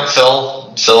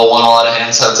Phil won a lot of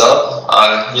hands heads up.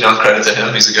 Credit to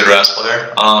him. He's a good Raz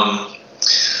player.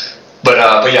 But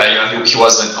yeah, he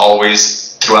wasn't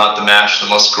always throughout the match the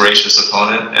most gracious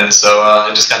opponent, and so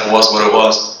it just kind of was what it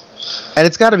was. And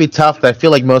it's got to be tough. I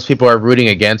feel like most people are rooting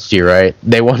against you, right?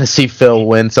 They want to see Phil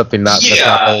win something that's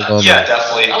not holding. Yeah,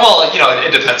 definitely. Well,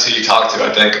 it depends who you talk to.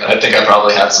 I think I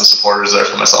probably had some supporters there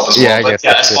for myself as well. But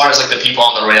yeah, as far as like the people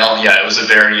on the rail, yeah, it was a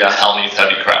very Helmuth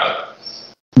heavy crowd.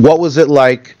 What was it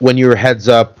like when you were heads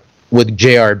up with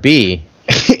JRB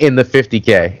in the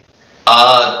 50K?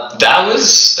 That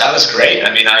was great.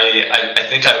 I mean, I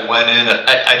think I went in.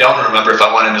 I don't remember if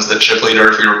I went in as the chip leader,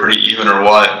 if we were pretty even or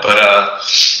what. But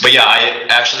yeah,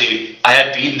 I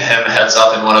had beaten him heads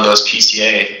up in one of those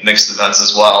PCA mixed events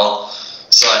as well.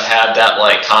 So I had that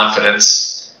like confidence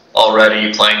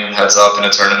already playing him heads up in a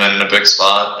tournament in a big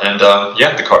spot. And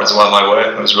yeah, the cards went my way.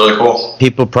 It was really cool.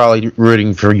 People probably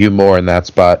rooting for you more in that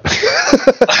spot.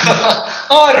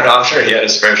 Oh, I don't know. I'm sure he had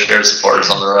his fair share of supporters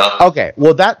on the rail. Okay,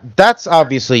 well that's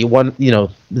obviously one,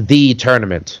 the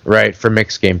tournament, right, for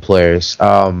mixed game players.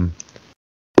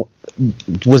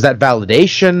 Was that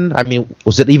validation? I mean,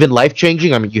 was it even life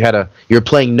changing? I mean, you were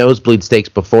playing nosebleed stakes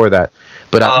before that,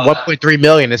 but 1.3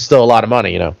 million is still a lot of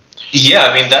money, Yeah,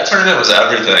 I mean, that tournament was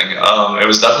everything. It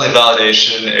was definitely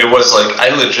validation. It was like,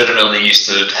 I legitimately used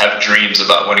to have dreams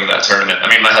about winning that tournament. I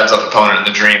mean, my heads-up opponent in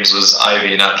the dreams was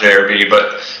Ivy, not JRB,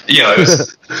 but,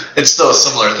 it's still a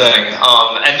similar thing.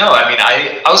 And no, I mean,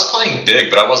 I was playing big,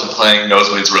 but I wasn't playing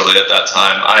nosebleeds really at that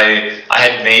time. I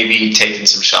had maybe taken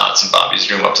some shots in Bobby's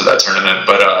dream up to that tournament,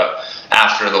 but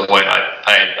after the win,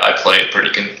 I played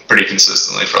pretty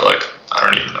consistently for like, I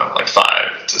don't even know, like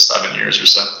 5 to 7 years or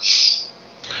so.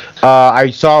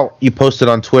 I saw you posted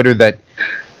on Twitter that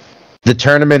the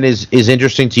tournament is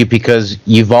interesting to you because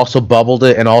you've also bubbled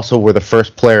it and also were the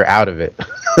first player out of it.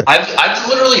 I've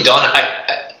literally done it,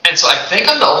 and so I think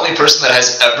I'm the only person that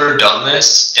has ever done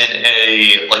this in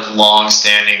a like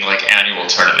long-standing like annual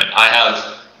tournament. I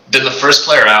have been the first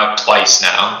player out twice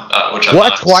now, which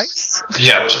I'm twice?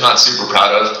 Yeah, which I'm not super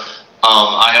proud of.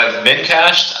 I have min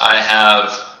cashed. I have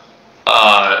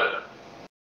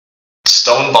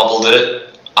stone bubbled it.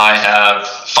 I have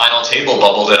final table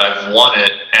bubbled it. I've won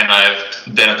it, and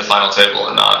I've been at the final table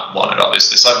and not won it,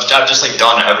 obviously. So I've just like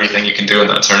done everything you can do in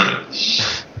that tournament.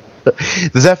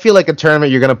 Does that feel like a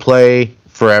tournament you're going to play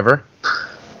forever?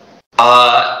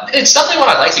 It's definitely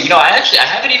what I'd like to. I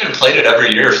haven't even played it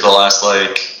every year for the last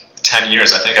like 10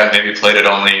 years. I think I've maybe played it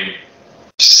only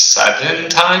 7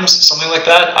 times, something like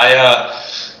that.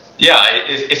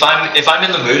 If I'm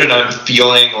in the mood and I'm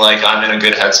feeling like I'm in a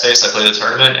good headspace, I play the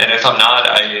tournament. And if I'm not,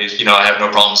 I have no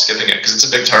problem skipping it because it's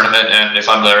a big tournament. And if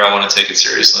I'm there, I want to take it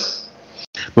seriously.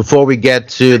 Before we get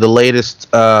to the latest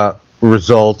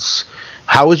results,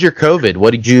 how was your COVID?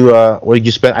 What did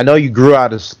you spend? I know you grew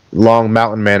out a long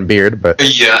mountain man beard, but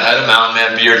yeah, I had a mountain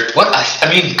man beard.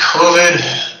 COVID.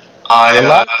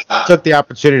 I took the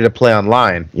opportunity to play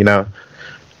online.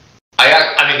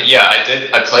 I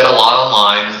did. I played a lot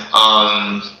online.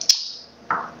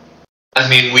 I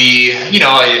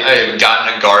had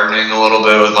gotten into gardening a little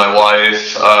bit with my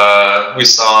wife. We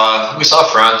saw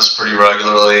friends pretty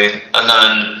regularly, and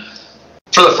then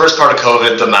for the first part of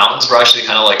COVID, the mountains were actually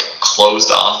kind of like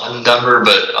closed off in Denver.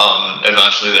 But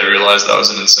eventually, they realized that was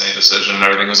an insane decision, and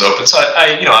everything was open. So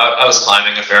I was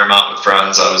climbing a fair amount with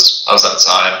friends. I was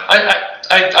outside.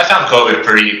 I found COVID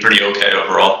pretty okay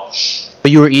overall. But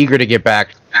you were eager to get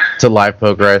back to live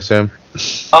poker, I assume.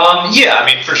 Yeah,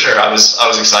 for sure. I was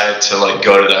excited to like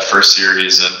go to that first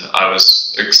series, and I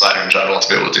was excited in general to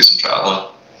be able to do some traveling.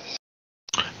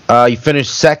 You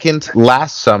finished second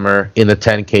last summer in the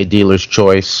 10K Dealer's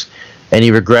Choice. Any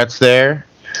regrets there?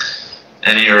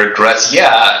 Any regrets?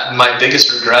 Yeah, my biggest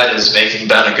regret is making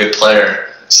Ben a good player.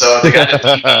 So the guy at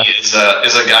PB is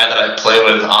a guy that I play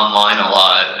with online a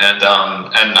lot, and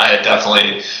I had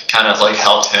definitely kind of like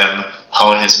helped him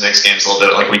hone his mixed games a little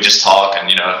bit. Like we just talk, and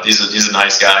he's a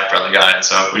nice guy, friendly guy, and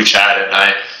so we chatted. And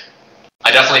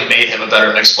I definitely made him a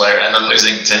better mixed player, and then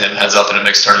losing to him heads up in a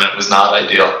mixed tournament was not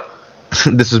ideal.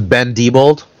 This is Ben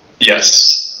Diebold?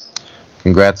 Yes.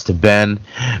 Congrats to Ben.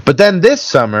 But then this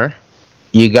summer,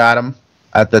 you got him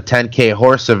at the 10K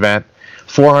H.O.R.S.E event,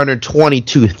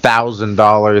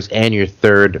 $422,000 and your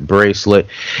third bracelet.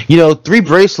 3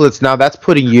 bracelets now, that's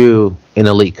putting you in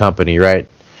elite company, right?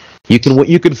 You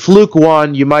can fluke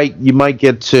 1, you might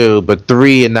get 2, but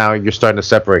 3, and now you're starting to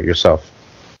separate yourself.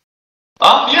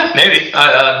 Yeah, maybe.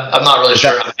 I'm not really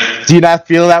sure. Do you not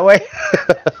feel that way?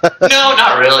 No,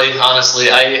 not really. Honestly,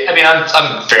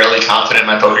 I'm fairly confident in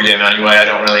my poker game anyway. I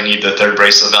don't really need the third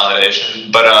bracelet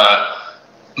validation, but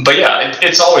yeah,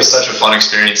 it's always such a fun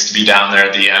experience to be down there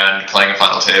at the end, playing a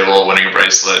final table, winning a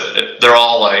bracelet. They're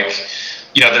all like,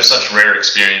 they're such rare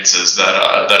experiences that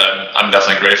I'm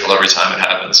definitely grateful every time it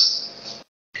happens.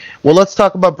 Well, let's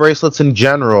talk about bracelets in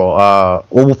general.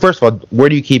 Well, first of all, where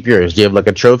do you keep yours? Do you have like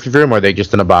a trophy room, or are they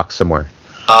just in a box somewhere?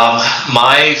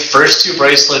 My first 2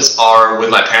 bracelets are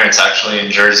with my parents, actually, in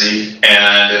Jersey,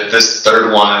 and this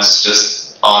third one is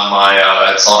just on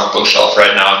it's on a bookshelf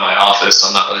right now in my office.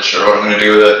 I'm not really sure what I'm going to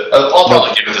do with it. I'll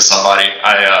probably give it to somebody.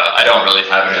 I don't really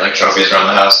have any like trophies around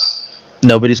the house.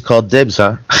 Nobody's called dibs,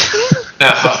 huh? No.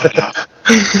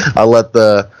 I'll let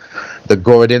the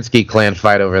Gorodinsky clan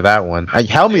fight over that one.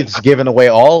 Helmut's given away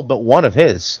all but one of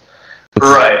his.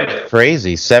 Right.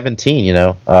 Crazy. 17,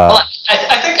 Well, I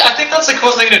think that's a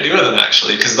cool thing to do with them,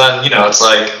 actually, because then, it's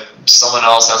like someone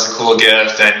else has a cool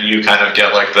gift, and you kind of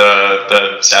get like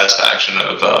the satisfaction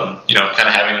of, kind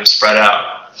of having them spread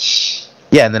out.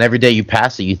 Yeah, and then every day you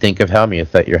pass it, you think of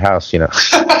Helmuth at your house, Yeah,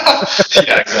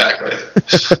 exactly.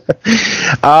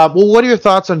 Well, what are your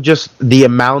thoughts on just the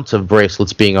amount of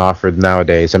bracelets being offered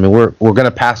nowadays? We're going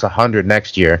to pass 100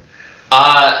 next year.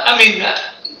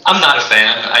 I'm not a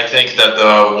fan. I think that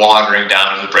the watering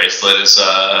down of the bracelet is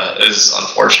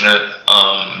unfortunate.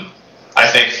 I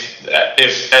think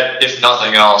if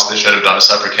nothing else, they should have done a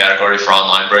separate category for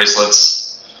online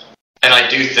bracelets. And I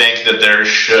do think that there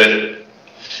should.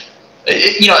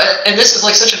 And this is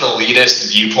like such an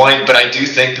elitist viewpoint, but I do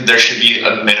think that there should be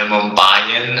a minimum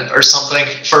buy-in or something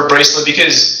for a bracelet,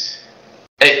 because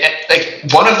like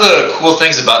one of the cool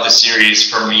things about the series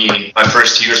for me, my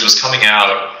first 2 years, was coming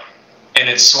out, and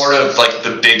it's sort of like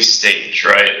the big stage,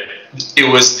 right? It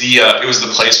was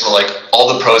the place where like all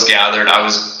the pros gathered. I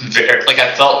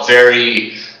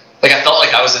felt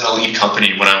like I was in elite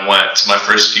company when I went to my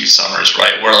first few summers,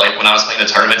 right? Where like when I was playing the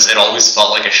tournaments, it always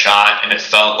felt like a shot, and it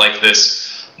felt like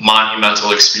this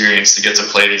monumental experience to get to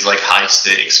play these like high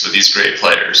stakes with these great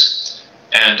players.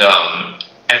 And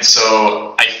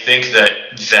so I think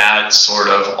that sort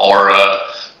of aura,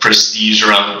 prestige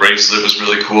around the bracelet was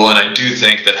really cool, and I do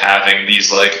think that having these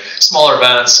like smaller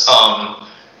events,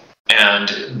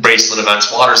 and bracelet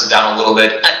events waters it down a little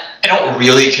bit. I don't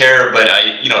really care, but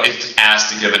if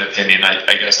asked to give an opinion,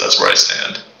 I guess that's where I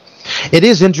stand. It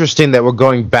is interesting that we're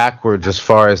going backwards as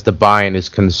far as the buy-in is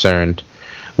concerned.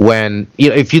 When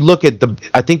if you look at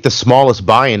I think the smallest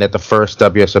buy-in at the first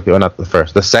WSOP, or not the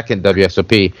first, the second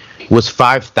WSOP was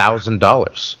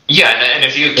 $5,000. Yeah, and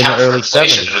if you count for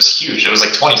inflation, it was huge. It was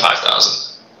like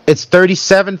 $25,000. It's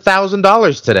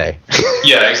 $37,000 today.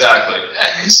 Yeah,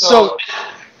 exactly. So,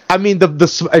 I mean,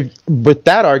 with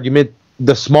that argument,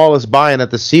 the smallest buy-in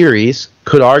at the series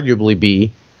could arguably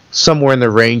be somewhere in the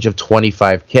range of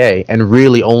 $25K and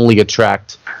really only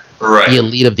attract the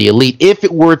elite of the elite if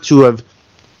it were to have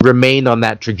remained on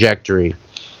that trajectory.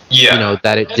 Yeah,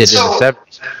 that it did in the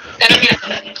 70s. And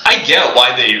again, I get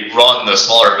why they run the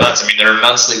smaller events. I mean, they're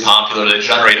immensely popular. They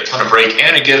generate a ton of break,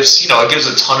 and it gives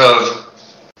a ton of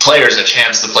players a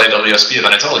chance to play WSP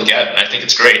event. I totally get it, and I think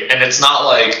it's great. And it's not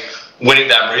like winning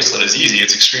that bracelet is easy.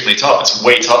 It's extremely tough. It's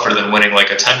way tougher than winning like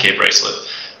a 10K bracelet.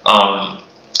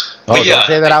 Don't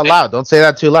say that out loud. Don't say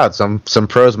that too loud. Some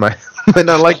pros might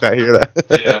not like that. Hear that?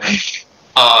 Yeah.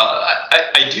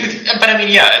 I do, but I mean,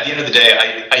 yeah. At the end of the day,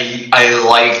 I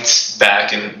liked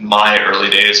back in my early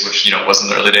days, which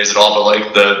wasn't the early days at all, but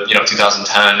like the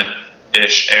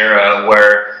 2010-ish era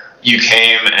where you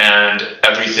came and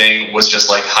everything was just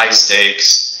like high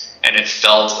stakes and it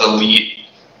felt elite,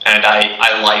 and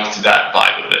I liked that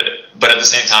vibe of it. But at the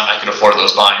same time, I could afford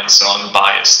those buy-ins, so I'm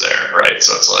biased there, right?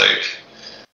 So it's like,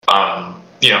 on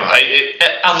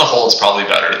the whole, it's probably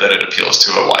better that it appeals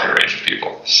to a wider range of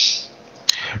people.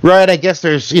 Right, I guess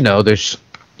there's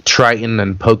Triton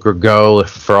and Poker Go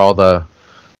for all the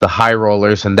high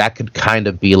rollers, and that could kind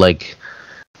of be like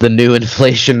the new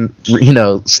inflation,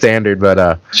 standard.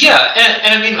 But yeah,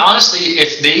 and I mean, honestly,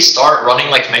 if they start running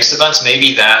like mixed events,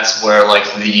 maybe that's where like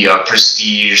the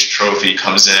prestige trophy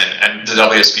comes in, and the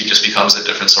WSP just becomes a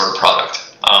different sort of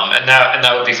product, and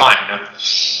that would be fine.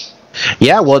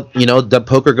 Yeah, well, the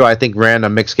Poker Go, I think, ran a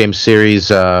mixed game series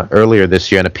earlier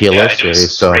this year in a PLO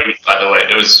series. So, great, by the way,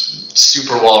 it was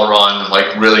super well run,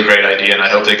 like really great idea, and I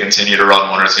hope they continue to run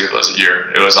one or two of those a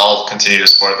year. I'll continue to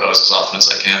support those as often as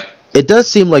I can. It does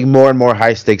seem like more and more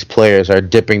high stakes players are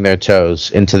dipping their toes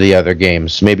into the other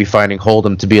games, maybe finding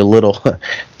Hold'em to be a little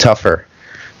tougher.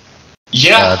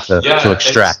 To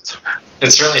extract.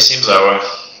 It certainly seems that way.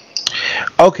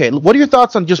 Okay, what are your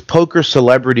thoughts on just poker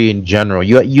celebrity in general?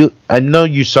 I know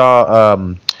you saw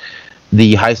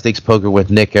the high stakes poker with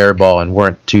Nick Airball and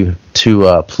weren't too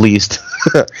pleased.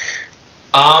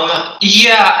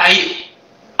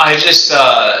 I just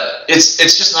it's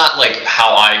just not like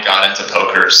how I got into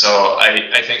poker. So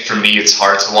I think for me it's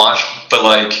hard to watch. But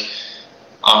like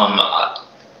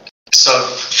so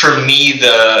for me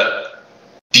the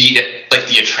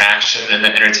attraction and the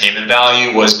entertainment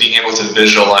value was being able to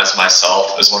visualize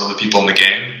myself as one of the people in the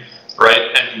game,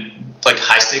 right? And like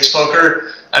high stakes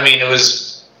poker, I mean, it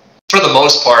was for the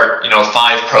most part,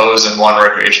 5 pros and 1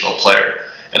 recreational player,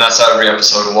 and that's how every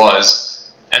episode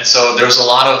was. And so there was a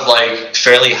lot of like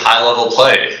fairly high level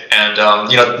play, and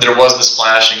there was the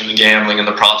splashing and the gambling and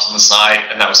the props on the side,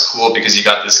 and that was cool because you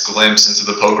got this glimpse into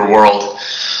the poker world.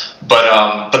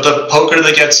 But the poker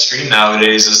that gets streamed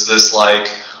nowadays is this like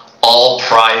all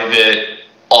private,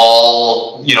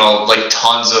 all like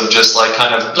tons of just like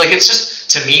kind of like, it's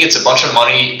just, to me, it's a bunch of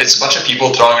money. It's a bunch of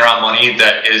people throwing around money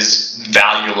that is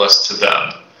valueless to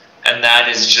them. And that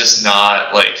is just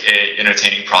not like an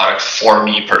entertaining product for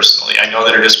me personally. I know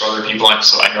that it is for other people,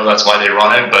 so I know that's why they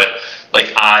run it, but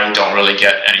like I don't really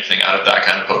get anything out of that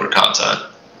kind of poker content.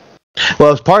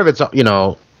 Well, as part of it's,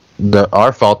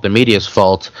 our fault, the media's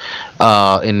fault,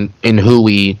 in who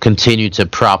we continue to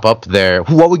prop up there.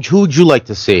 Who would you like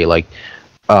to see? Like,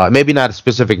 maybe not a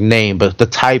specific name, but the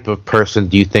type of person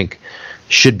do you think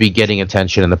should be getting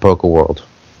attention in the poker world?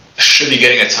 Should be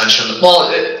getting attention.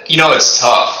 Well, it's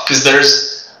tough because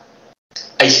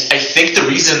I think the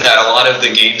reason that a lot of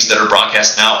the games that are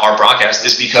broadcast now are broadcast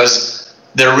is because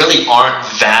there really aren't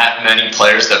that many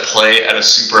players that play at a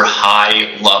super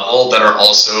high level that are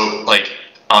also like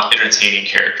entertaining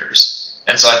characters.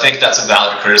 And so I think that's a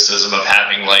valid criticism of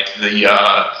having like the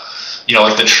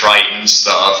like the Triton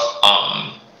stuff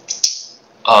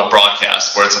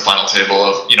broadcast where it's a final table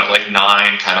of like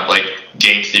 9 kind of like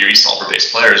game theory solver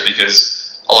based players,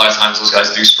 because a lot of times those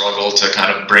guys do struggle to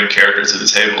kind of bring character to the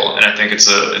table, and I think it's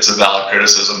a valid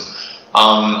criticism.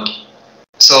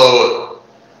 So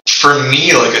for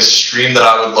me, like a stream that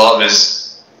I would love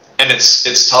is, and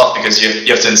it's tough because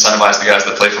you have to incentivize the guys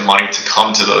that play for money to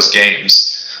come to those games.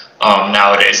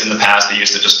 nowadays. In the past, they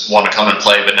used to just want to come and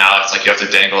play, but now it's like you have to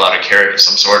dangle out a carrot of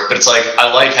some sort. But it's like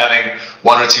I like having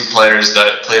 1 or 2 players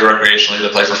that play recreationally,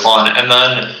 that play for fun, and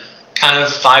then kind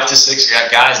of 5 to 6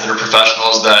 guys that are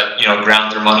professionals that, you know,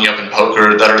 ground their money up in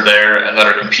poker, that are there and that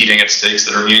are competing at stakes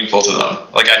that are meaningful to them.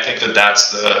 Like, I think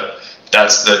that's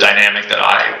the dynamic that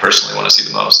I personally want to see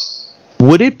the most.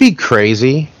 Would it be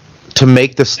crazy to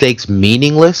make the stakes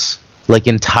meaningless, like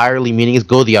entirely meaningless,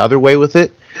 go the other way with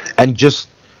it, and just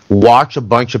watch a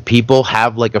bunch of people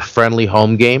have like a friendly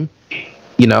home game?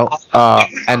 You know,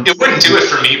 and it wouldn't do it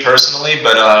for me personally,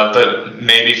 but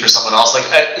maybe for someone else. Like,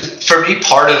 for me,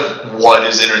 part of what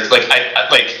is like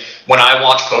when I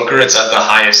watch poker, it's at the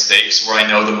highest stakes where I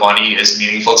know the money is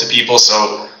meaningful to people.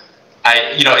 So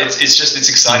it's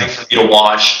exciting for me to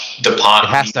watch the pot. It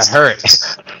has to hurt.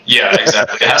 Yeah,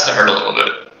 exactly. It has to hurt a little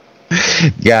bit.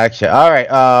 Gotcha. All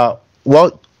right.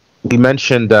 Well, we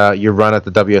mentioned your run at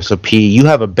the WSOP. You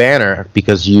have a banner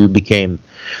because you became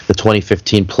the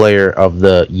 2015 Player of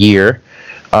the Year.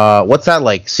 What's that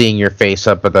like, seeing your face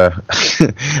up at the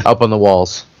up on the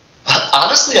walls?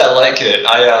 Honestly, I like it.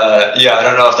 I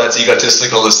don't know if that's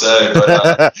egotistical to say,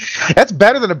 but that's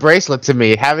better than a bracelet to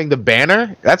me. Having the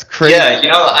banner, that's crazy. Yeah, you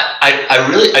know,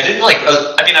 I didn't like.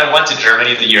 I mean, I went to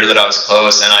Germany the year that I was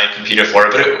close, and I competed for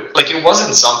it, but it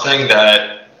wasn't something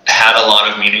that had a lot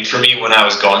of meaning for me when I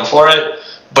was going for it.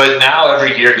 But now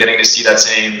every year, getting to see that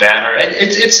same banner,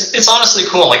 it's honestly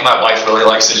cool. Like, my wife really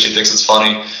likes it; she thinks it's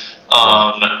funny.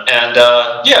 I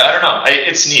don't know.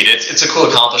 It's neat. It's a cool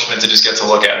accomplishment to just get to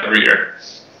look at every year.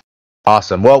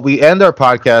 Awesome. Well, we end our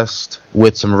podcast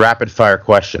with some rapid fire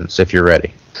questions, if you're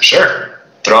ready. Sure.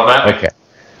 Throw them at me. Okay.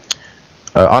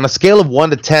 On a scale of 1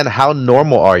 to 10, how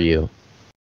normal are you?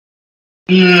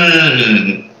 8.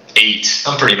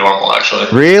 I'm pretty normal, actually.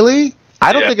 Really?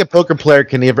 I don't think a poker player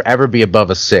can ever be above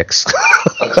a 6.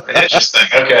 Interesting.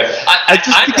 Okay.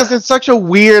 Because it's such a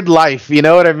weird life, you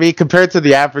know what I mean, compared to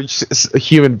the average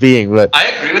human being. But I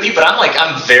agree with you, but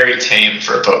I'm very tame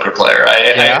for a poker player.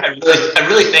 I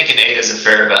really think an 8 is a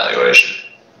fair evaluation.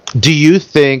 Do you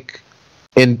think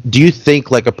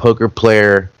like a poker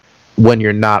player when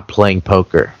you're not playing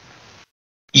poker?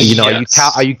 You know, yes.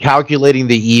 Are you calculating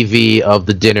the EV of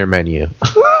the dinner menu?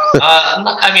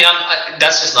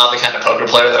 That's just not the kind of poker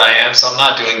player that I am, so I'm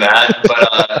not doing that.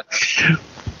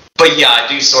 But yeah, I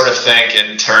do sort of think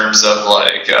in terms of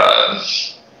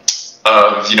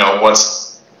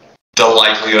what's the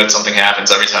likelihood something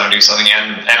happens every time I do something,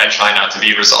 and I try not to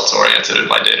be results oriented in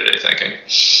my day-to-day thinking.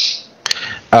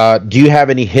 Do you have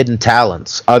any hidden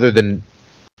talents other than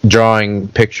drawing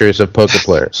pictures of poker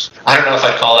players? I don't know if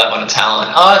I'd call that one a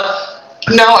talent.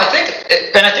 No, I think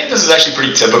this is actually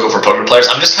pretty typical for poker players.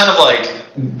 I'm just kind of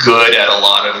good at a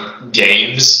lot of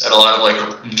games, at a lot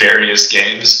of various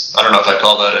games. I don't know if I'd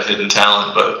call that a hidden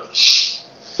talent, but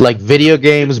like video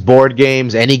games, board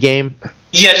games, any game.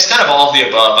 Yeah, just kind of all of the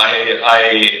above.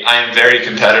 I am very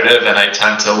competitive, and I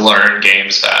tend to learn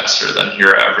games faster than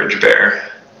your average bear.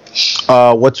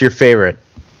 What's your favorite?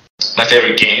 My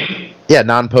favorite game? Yeah,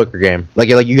 non-poker game. Like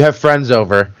you have friends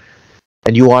over,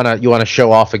 and you wanna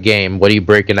show off a game. What are you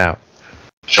breaking out?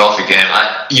 Show off a game.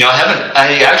 I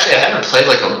haven't played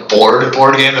a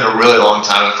board game in a really long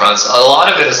time with friends. A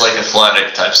lot of it is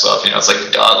athletic type stuff. You know, it's like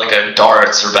a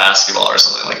darts or basketball or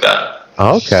something like that.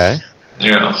 Okay.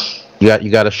 You know. You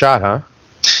got a shot, huh?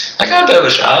 I got a bit of a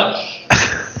shot.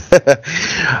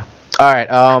 All right.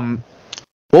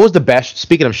 What was the best?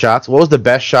 Speaking of shots, what was the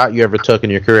best shot you ever took in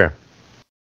your career?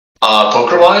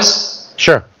 Poker wise?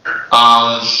 Sure.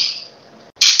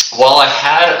 Well, I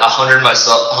had 100% of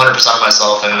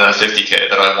myself in the 50K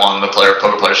that I won the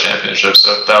Poker Player Championship,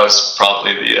 so that was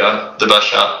probably the best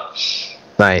shot.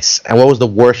 Nice. And what was the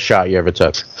worst shot you ever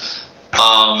took?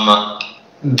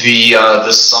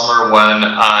 The summer when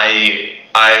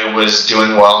I was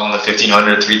doing well in the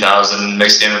 1500, 3000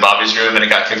 mixed game in Bobby's room, and it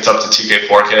got kicked up to 2K,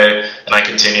 4K, and I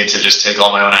continued to just take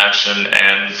all my own action,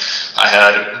 and I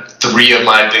had 3 of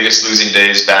my biggest losing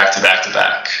days back to back to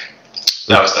back.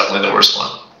 That was definitely the worst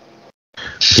one.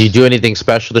 Do you do anything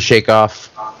special to shake off,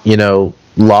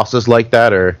 losses like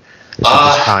that, or is it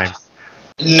just time?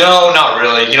 No, not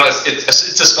really.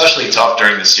 It's especially tough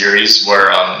during the series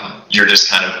where you're just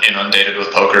kind of inundated with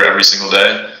poker every single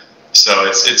day. So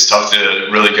it's tough to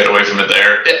really get away from it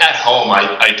there. At home,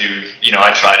 I do,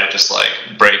 I try to just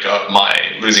break up my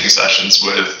losing sessions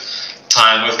with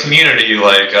time with community.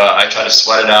 I try to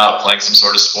sweat it out playing some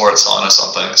sort of sports on or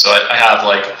something. So I have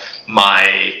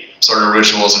my sort of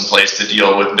rituals in place to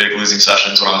deal with big losing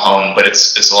sessions when I'm home, but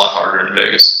it's a lot harder in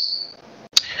Vegas.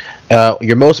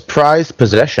 Your most prized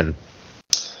possession?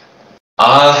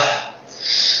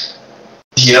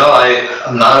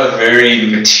 I'm not a very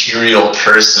material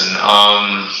person.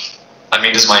 I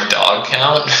mean, does my dog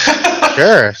count?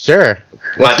 Sure.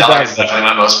 My dog is definitely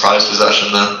my most prized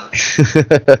possession, though.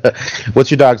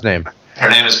 What's your dog's name? Her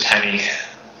name is Penny.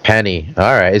 Penny.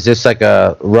 All right. Is this like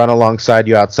a run alongside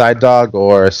you outside dog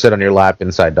or a sit on your lap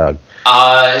inside dog?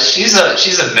 She's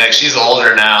a mix. She's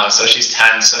older now, so she's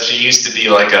 10. So she used to be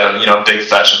like a big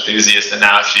fetch enthusiast, and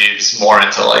now she's more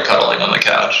into like cuddling on the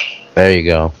couch. There you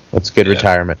go. That's good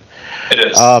retirement. It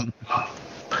is.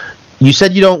 You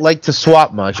said you don't like to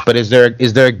swap much, but is there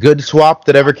a good swap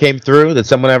that ever came through? That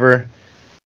someone ever?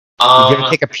 Did you ever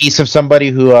take a piece of somebody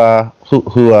who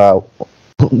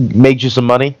made you some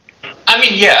money? I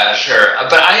mean, yeah, sure,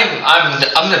 but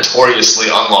I'm notoriously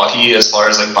unlucky as far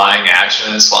as like buying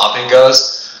action and swapping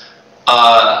goes.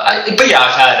 But yeah,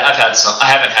 I've had some. I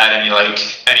haven't had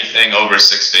anything over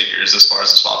 6 figures as far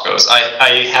as the swap goes.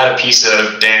 I had a piece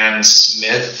of Dan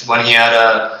Smith when he had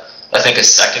I think a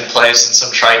second place in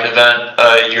some Triton event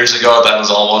years ago. That was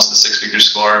almost a 6-figure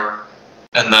score.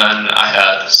 And then I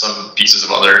had some pieces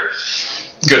of other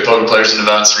good poker players in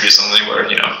events recently where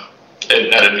it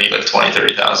netted me like 20,000,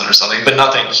 30,000 or something, but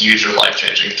nothing huge or life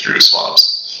changing through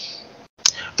swaps.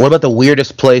 What about the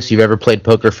weirdest place you've ever played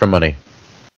poker for money?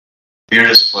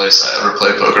 Weirdest place I ever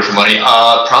played poker for money?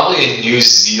 Probably in New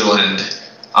Zealand.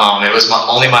 It was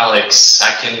only my like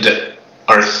second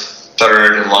or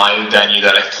third live venue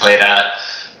that I played at.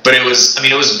 But it was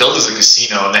built as a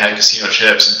casino and they had casino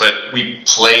chips, but we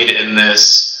played in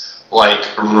this like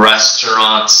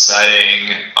restaurant setting,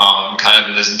 kind of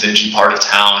in this dingy part of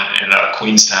town in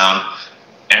Queenstown.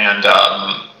 And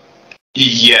I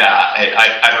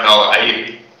don't know,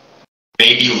 I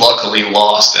maybe luckily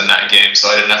lost in that game, so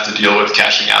I didn't have to deal with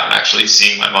cashing out and actually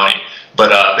seeing my money.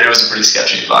 But it was a pretty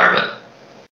sketchy environment.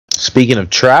 Speaking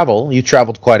of travel, you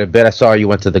traveled quite a bit. I saw you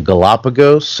went to the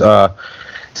Galapagos.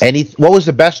 What was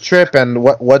the best trip, and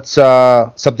what's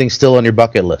something still on your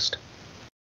bucket list?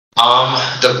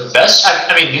 The best,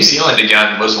 New Zealand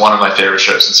again was one of my favorite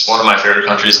trips. It's one of my favorite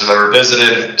countries I've ever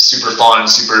visited. Super fun,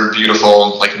 super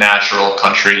beautiful, like natural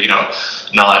country, not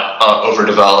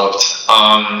overdeveloped.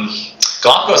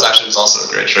 Galapagos actually was also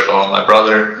a great trip. I went with my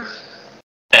brother.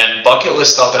 And bucket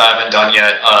list stuff that I haven't done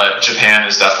yet, Japan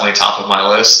is definitely top of my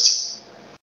list.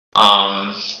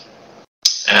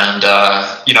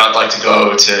 I'd like to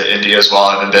go to India as well.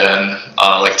 I haven't been,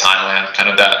 like Thailand, kind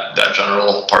of that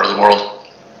general part of the world.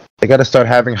 They got to start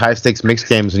having high-stakes mixed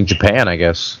games in Japan, I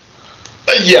guess.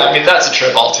 Yeah, that's a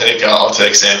trip I'll take. I'll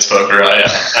take Sands Poker. I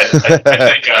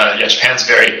think Japan's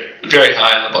very, very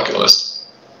high on the bucket list.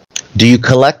 Do you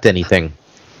collect anything?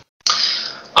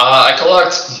 I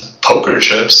collect poker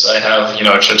chips. I have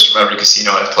chips from every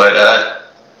casino I've played at.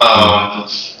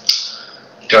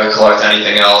 Do I collect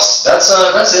anything else? That's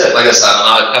it. Like I said,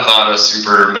 I'm not a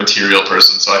super material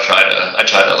person, so I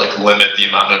try to like limit the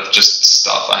amount of just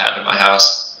stuff I have in my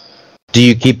house. Do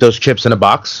you keep those chips in a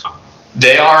box?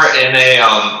 They are in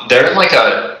they're in like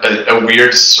a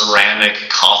weird ceramic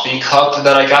coffee cup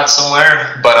that I got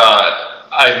somewhere, but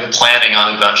I'm planning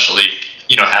on eventually,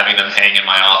 having them hang in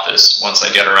my office once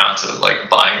I get around to like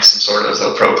buying some sort of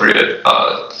appropriate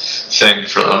thing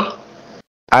for them.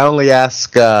 I only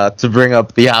ask to bring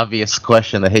up the obvious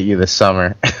question that hit you this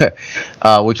summer,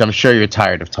 which I'm sure you're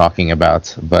tired of talking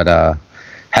about. But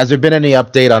has there been any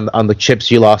update on the chips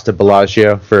you lost at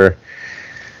Bellagio for?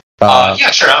 Yeah,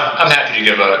 sure. I'm happy to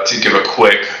give a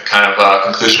quick kind of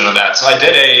conclusion of that. So I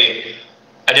did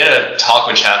a talk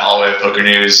with Chad Holloway of Poker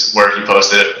News where he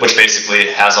posted it, which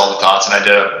basically has all the thoughts, and I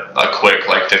did a quick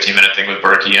like 15-minute thing with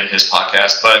Berkey and his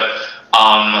podcast. But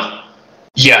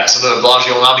so the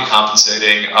Bellagio will not be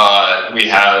compensating. We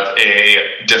have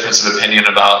a difference of opinion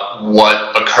about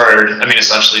what occurred.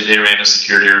 Essentially they ran a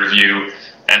security review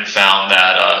and found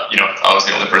that I was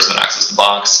the only person that accessed the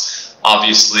box.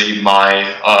 Obviously,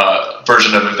 my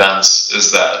version of events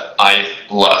is that I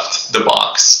left the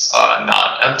box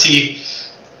not empty,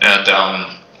 and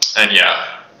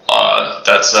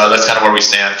that's kind of where we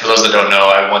stand. For those that don't know,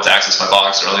 I went to access my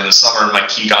box early in the summer. My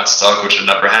key got stuck, which had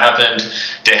never happened.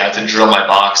 They had to drill my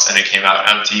box, and it came out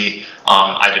empty.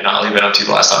 I did not leave it empty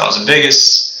the last time I was in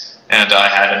Vegas, and I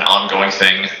had an ongoing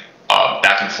thing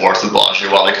back and forth with Bellagio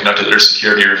while they conducted their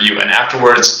security review, and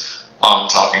afterwards.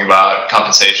 Talking about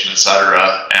compensation,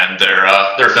 etc., and their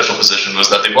official position was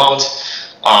that they won't.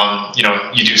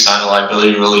 You do sign a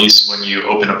liability release when you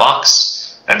open a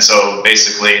box, and so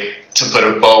basically, to put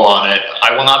a bow on it,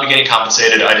 I will not be getting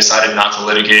compensated. I decided not to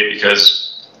litigate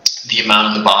because the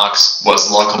amount in the box was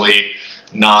luckily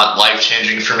not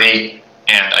life-changing for me,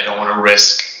 and I don't want to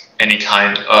risk any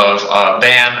kind of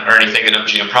ban or anything at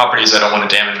MGM properties. I don't want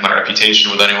to damage my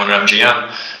reputation with anyone at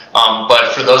MGM.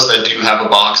 But for those that do have a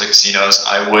box at casinos,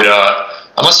 I would,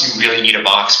 unless you really need a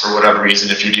box for whatever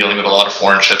reason, if you're dealing with a lot of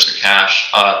foreign chips or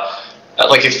cash,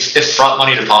 like if front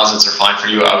money deposits are fine for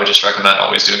you, I would just recommend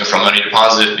always doing a front money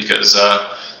deposit because,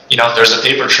 you know, there's a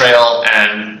paper trail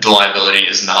and the liability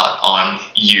is not on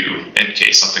you in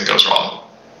case something goes wrong.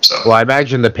 So. Well, I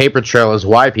imagine the paper trail is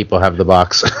why people have the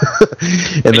box in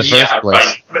the first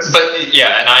place. Right. But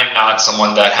yeah, and I'm not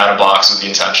someone that had a box with the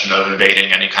intention of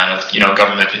evading any kind of, you know,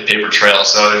 government paper trail.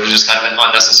 So it was just kind of an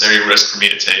unnecessary risk for me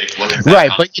to take. Right,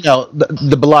 but you know,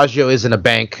 the Bellagio isn't a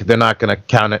bank. They're not going to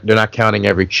count it. They're not counting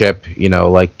every chip. You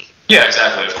know, like. Yeah,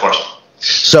 exactly. Of course.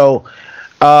 So,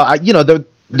 you know, the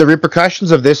repercussions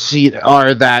of this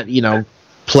are that, you know,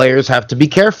 players have to be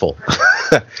careful.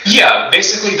 Yeah,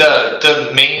 basically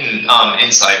the main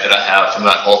insight that I have from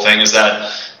that whole thing is that,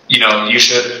 you know, you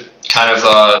should kind of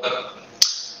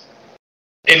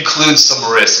include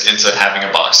some risk into having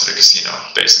a box at a casino,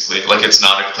 basically. Like, it's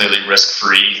not a completely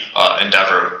risk-free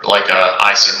endeavor like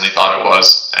I certainly thought it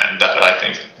was, and that I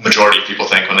think majority of people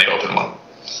think when they open one.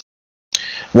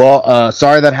 Well,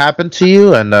 sorry that happened to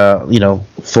you, and, you know,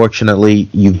 fortunately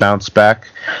you bounced back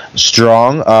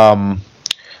strong.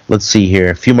 Let's see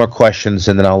here. A few more questions,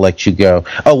 and then I'll let you go.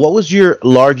 Oh, what was your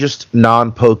largest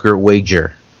non-poker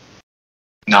wager?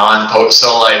 Non-poker,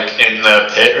 so like in the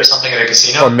pit or something at a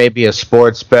casino? Or maybe a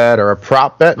sports bet or a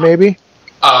prop bet, maybe?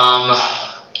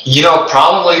 You know,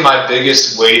 probably my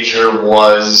biggest wager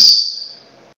was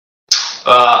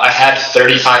I had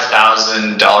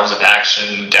 $35,000 of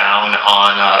action down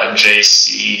on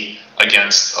JC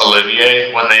against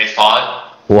Olivier when they fought.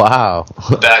 Wow.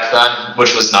 Back then,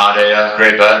 which was not a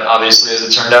great bet, obviously, as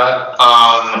it turned out.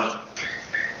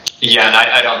 Yeah, and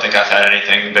I don't think I've had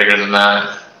anything bigger than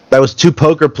that. That was two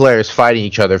poker players fighting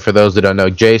each other, for those that don't know.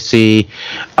 JC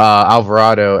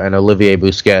Alvarado and Olivier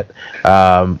Busquet.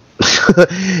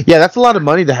 Yeah, that's a lot of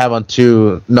money to have on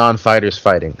two non-fighters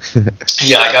fighting.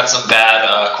 Yeah, I got some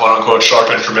bad, quote-unquote,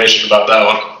 sharp information about that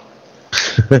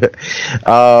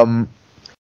one.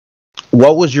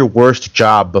 What was your worst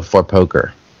job before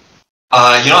poker?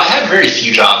 You know, I had very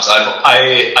few jobs.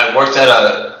 I worked at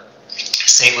a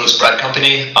St. Louis bread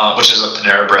company, which is a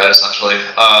Panera Bread, essentially.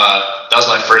 That was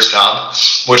my first job,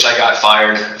 which I got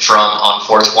fired from on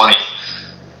 420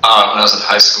 when I was in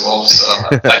high school. So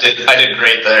I did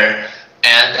great there.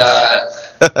 And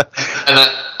then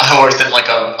I worked in like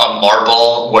a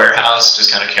marble warehouse,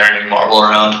 just kind of carrying marble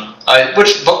around.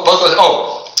 Both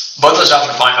those jobs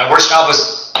were fine. My worst job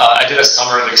was I did a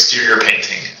summer of exterior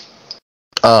painting.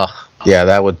 Yeah,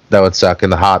 that would suck in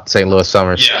the hot St. Louis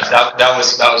summers. Yeah, that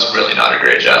was really not a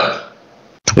great job.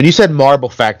 When you said marble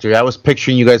factory, I was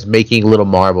picturing you guys making little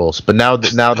marbles. But now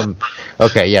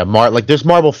okay, yeah, like there's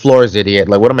marble floors, idiot.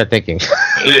 Like, what am I thinking?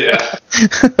 Yeah.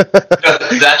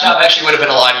 That job actually would have been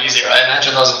a lot easier. I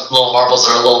imagine those little marbles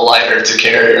are a little lighter to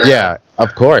carry. Yeah,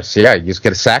 of course. Yeah, you just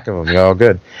get a sack of them. You're all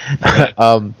good.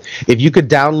 If you could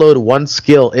download one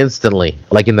skill instantly,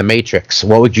 like in the Matrix,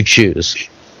 what would you choose?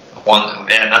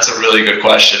 Man, that's a really good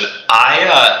question. I'm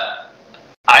a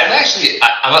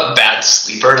bad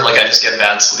sleeper. Like, I just get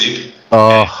bad sleep.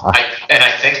 And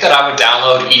I think that I would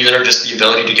download either just the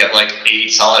ability to get like 8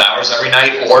 solid hours every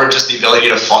night, or just the ability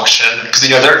to function. Because, you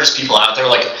know, there are just people out there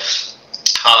like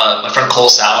my friend Cole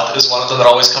South is one of them that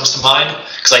always comes to mind,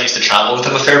 because I used to travel with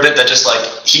him a fair bit. That just like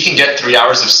he can get 3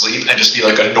 hours of sleep and just be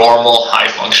like a normal, high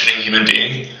functioning human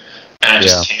being. And I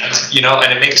just can't, you know,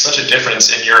 and it makes such a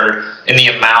difference in the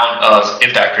amount of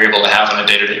impact you're able to have on a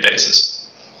day-to-day basis.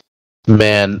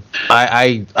 Man,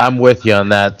 I'm with you on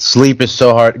that. Sleep is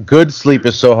so hard. Good sleep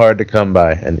is so hard to come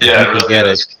by, and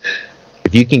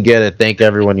if you can get it, thank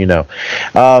everyone you know.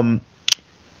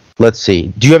 Let's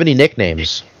see. Do you have any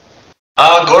nicknames?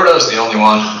 Gordo's the only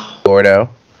one. Gordo.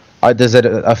 Does it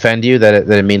offend you that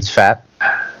it means fat?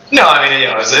 No, I mean, you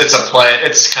know, it's a play.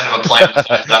 It's kind of a play.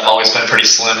 I've always been pretty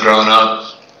slim growing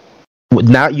up.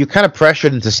 Now you're kind of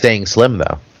pressured into staying slim,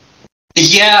 though.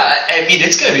 Yeah, I mean,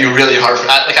 it's going to be really hard.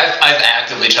 I've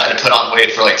actively tried to put on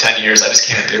weight for like 10 years. I just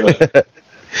can't do it.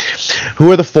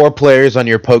 Who are the 4 players on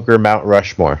your poker Mount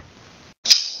Rushmore?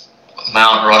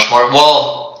 Mount Rushmore.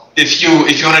 Well, if you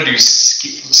want to do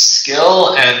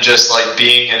skill and just like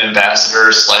being an ambassador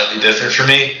is slightly different for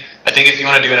me. I think if you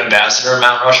want to do an ambassador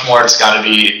Mount Rushmore, it's got to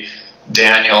be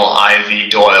Daniel, Ivy,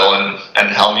 Doyle, and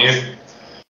Helmuth.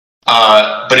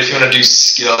 But if you want to do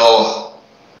skill,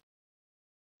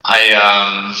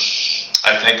 I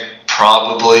think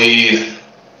probably,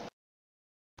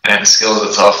 man, skill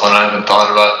is a tough one. I haven't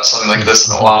thought about something like this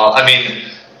in a while. I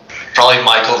mean, probably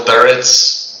Michael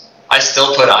Thuritz. I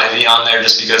still put Ivy on there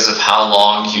just because of how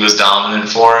long he was dominant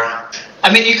for.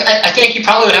 I mean, I think you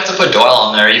probably would have to put Doyle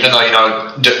on there, even though, you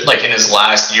know, like in his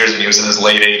last years when he was in his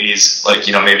late 80s, like,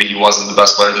 you know, maybe he wasn't the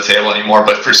best player at the table anymore,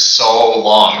 but for so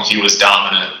long he was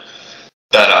dominant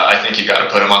that I think you got to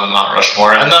put him on the Mount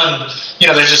Rushmore. And then, you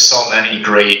know, there's just so many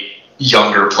great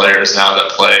younger players now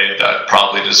that play that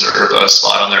probably deserve a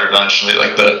spot on there eventually,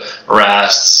 like the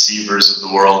Rast, Sievers of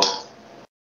the world.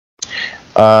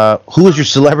 Who was your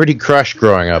celebrity crush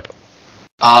growing up?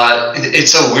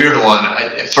 It's a weird one.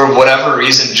 For whatever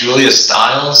reason, Julia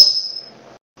Stiles.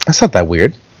 That's not that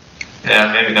weird.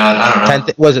 Yeah, maybe not. I don't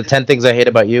know. Was it 10 Things I Hate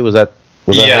About You? Was that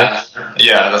her?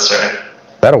 Yeah, that's right.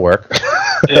 That'll work.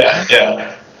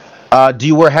 yeah. Do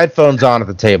you wear headphones on at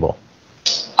the table?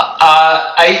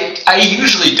 I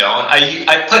usually don't.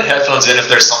 I put headphones in if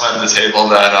there's someone at the table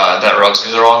that rubs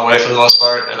me the wrong way for the most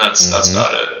part, and that's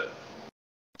about it.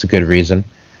 It's a good reason.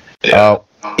 Yeah.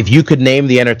 If you could name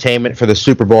the entertainment for the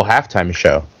Super Bowl halftime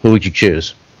show, who would you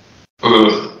choose?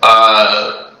 Ooh,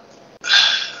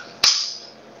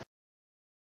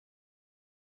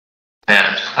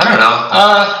 man, I don't know.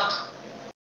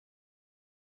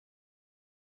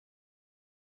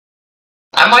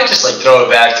 I might just like throw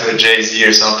it back to a Jay-Z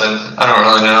or something. I don't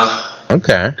really know.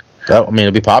 Okay. I mean,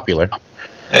 it'll be popular.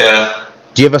 Yeah.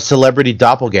 Do you have a celebrity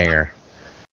doppelganger?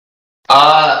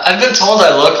 I've been told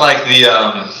I look like the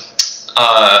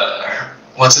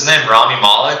what's his name? Rami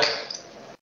Malek.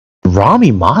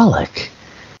 Rami Malek?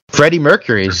 Freddie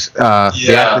Mercury's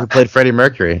the actor who played Freddie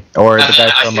Mercury, or the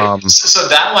guy from So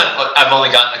that one I've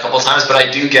only gotten a couple times, but I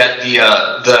do get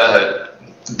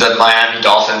the Miami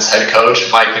Dolphins head coach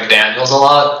Mike McDaniels a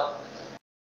lot.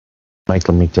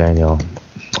 Michael McDaniel.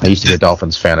 I used to be a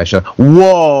Dolphins fan.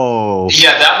 Whoa!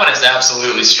 Yeah, that one is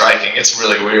absolutely striking. It's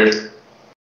really weird.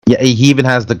 Yeah, he even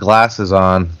has the glasses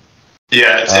on.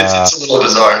 Yeah, it's a little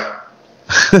bizarre.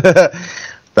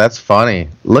 That's funny.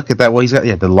 Look at that. Well, he's got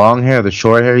the long hair, the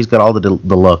short hair. He's got all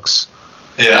the looks.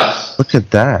 Yeah. Look at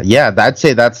that. Yeah, I'd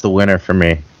say that's the winner for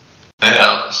me.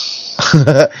 Yeah.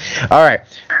 All right.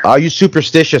 Are you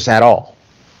superstitious at all?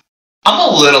 I'm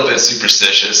a little bit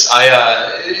superstitious.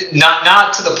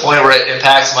 Not to the point where it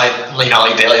impacts my like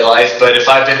daily life, but if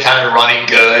I've been kind of running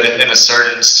good in a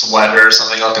certain sweater or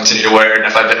something, I'll continue to wear it. And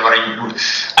if I've been running,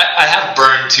 I have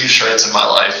burned 2 shirts in my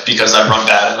life because I run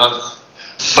bad in them.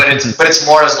 But it's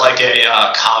more as like a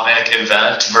comic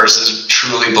event versus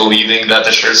truly believing that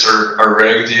the shirts are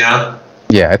rigged, you know?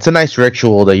 Yeah, it's a nice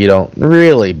ritual that you don't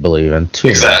really believe in too.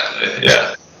 Exactly.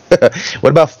 Yeah. What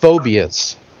about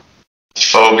phobias?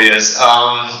 Phobias.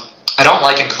 I don't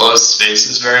like enclosed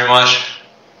spaces very much.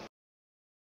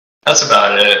 That's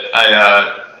about it.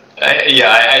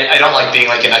 I don't like being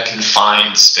like in a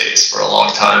confined space for a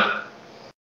long time.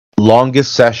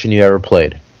 Longest session you ever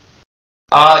played?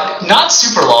 Not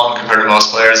super long compared to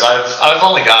most players. I've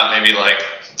only got maybe like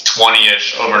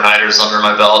 20-ish overnighters under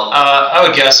my belt. I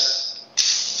would guess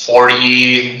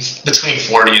between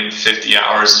 40 and 50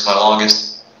 hours is my longest.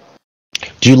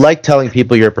 Do you like telling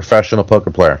people you're a professional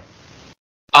poker player?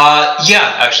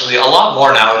 Yeah, actually, a lot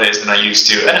more nowadays than I used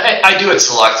to. And I do it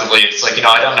selectively. It's like,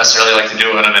 I don't necessarily like to do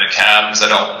it when I'm in a cab because I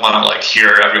don't want to like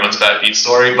hear everyone's bad beat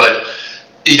story. But,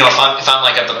 if I'm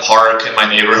like at the park in my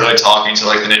neighborhood talking to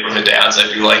like the neighborhood dads, I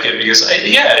do like it because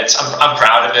I'm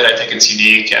proud of it. I think it's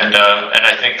unique, and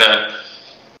I think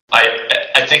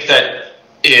that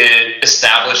it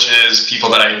establishes people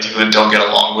that I do and don't get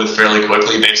along with fairly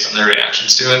quickly based on their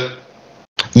reactions to it.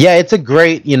 Yeah, it's a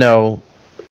great,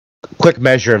 quick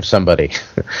measure of somebody.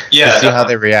 Yeah. To see how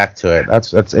they react to it.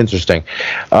 That's interesting.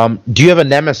 Do you have a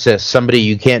nemesis, somebody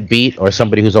you can't beat, or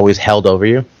somebody who's always held over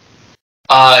you?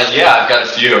 Yeah, I've got a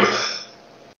few.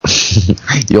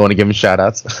 You want to give them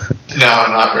shout-outs? No,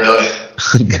 not really.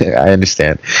 I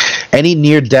understand. Any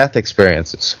near-death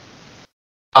experiences?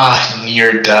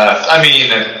 Near-death. I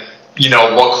mean,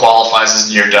 what qualifies as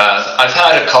near-death? I've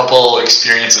had a couple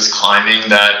experiences climbing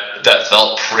that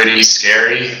felt pretty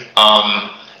scary.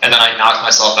 And then I knocked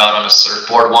myself out on a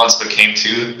surfboard once, but came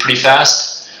to pretty fast.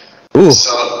 Ooh.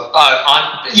 So,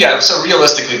 so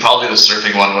realistically, probably the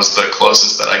surfing one was the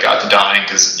closest that I got to dying,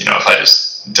 because, if I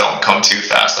just don't come too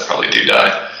fast, I probably do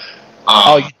die.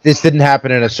 This didn't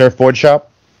happen in a surfboard shop?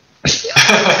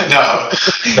 No,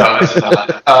 it's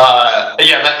not. And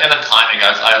then climbing,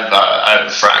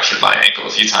 I've fractured my ankle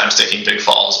a few times taking big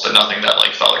falls, but nothing that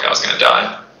felt like I was going to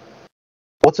die.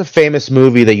 What's a famous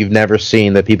movie that you've never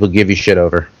seen that people give you shit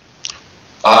over?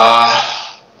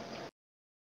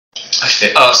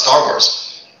 Star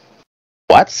Wars.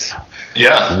 What?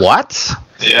 Yeah. What?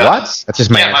 Yeah. What? That's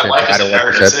just my answer. My wife is a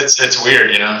nerd. It's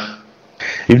weird,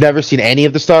 You've never seen any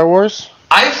of the Star Wars?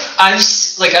 I've I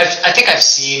think I've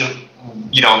seen,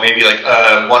 maybe like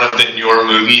one of the newer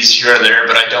movies here or there,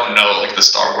 but I don't know like the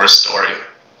Star Wars story.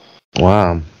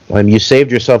 Wow. Well, you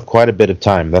saved yourself quite a bit of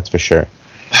time, that's for sure.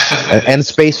 and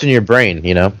space in your brain,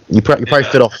 you probably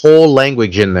fit a whole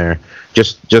language in there,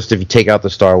 just if you take out the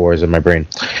Star Wars in my brain.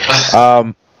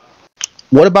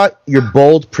 What about your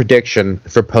bold prediction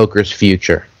for poker's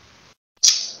future?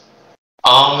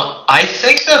 I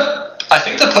think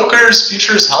the poker's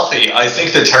future is healthy. I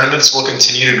think the tournaments will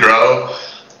continue to grow.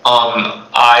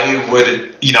 I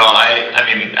would,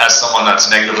 I mean, as someone that's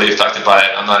negatively affected by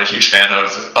it, I'm not a huge fan of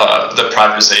the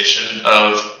privatization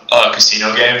of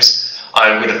casino games.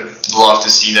 I would love to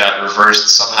see that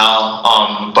reversed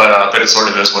somehow, but it sort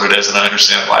of is what it is, and I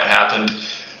understand why it happened.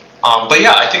 But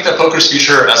yeah, I think that poker's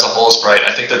future as a whole is bright.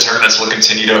 I think the tournaments will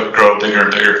continue to grow bigger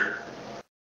and bigger.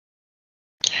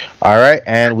 All right,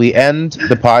 and we end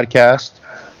the podcast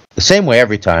the same way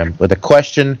every time, with a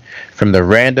question from the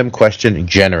random question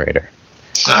generator.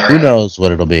 Right. Who knows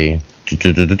what it'll be?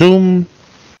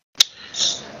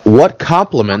 What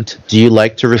compliment do you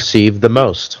like to receive the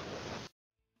most?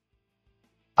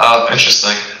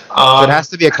 Interesting. So it has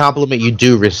to be a compliment you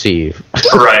do receive.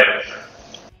 Right.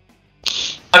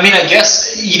 I mean, I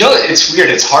guess, it's weird.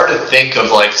 It's hard to think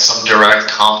of like some direct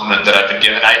compliment that I've been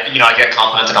given. I get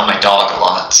complimented on my dog a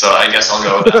lot, so I guess I'll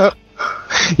go with that.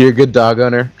 You're a good dog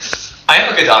owner. I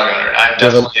am a good dog owner.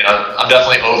 I'm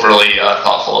definitely overly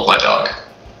thoughtful of my dog.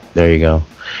 There you go.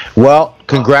 Well,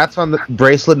 congrats on the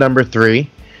bracelet number 3.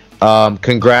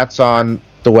 Congrats on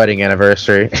the wedding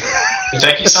anniversary.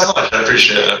 Thank you so much. I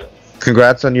appreciate it.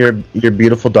 Congrats on your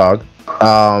beautiful dog.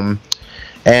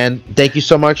 And thank you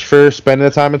so much for spending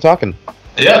the time and talking.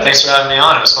 Yeah, thanks for having me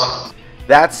on. It was fun.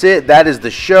 That's it. That is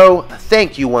the show.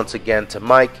 Thank you once again to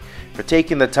Mike for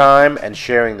taking the time and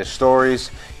sharing the stories.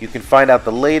 You can find out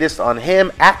the latest on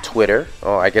him at Twitter.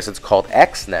 Oh, I guess it's called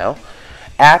X now.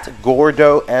 At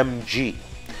GordoMG.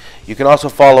 You can also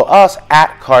follow us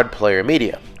at Card Player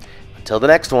Media. Until the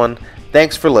next one,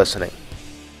 thanks for listening.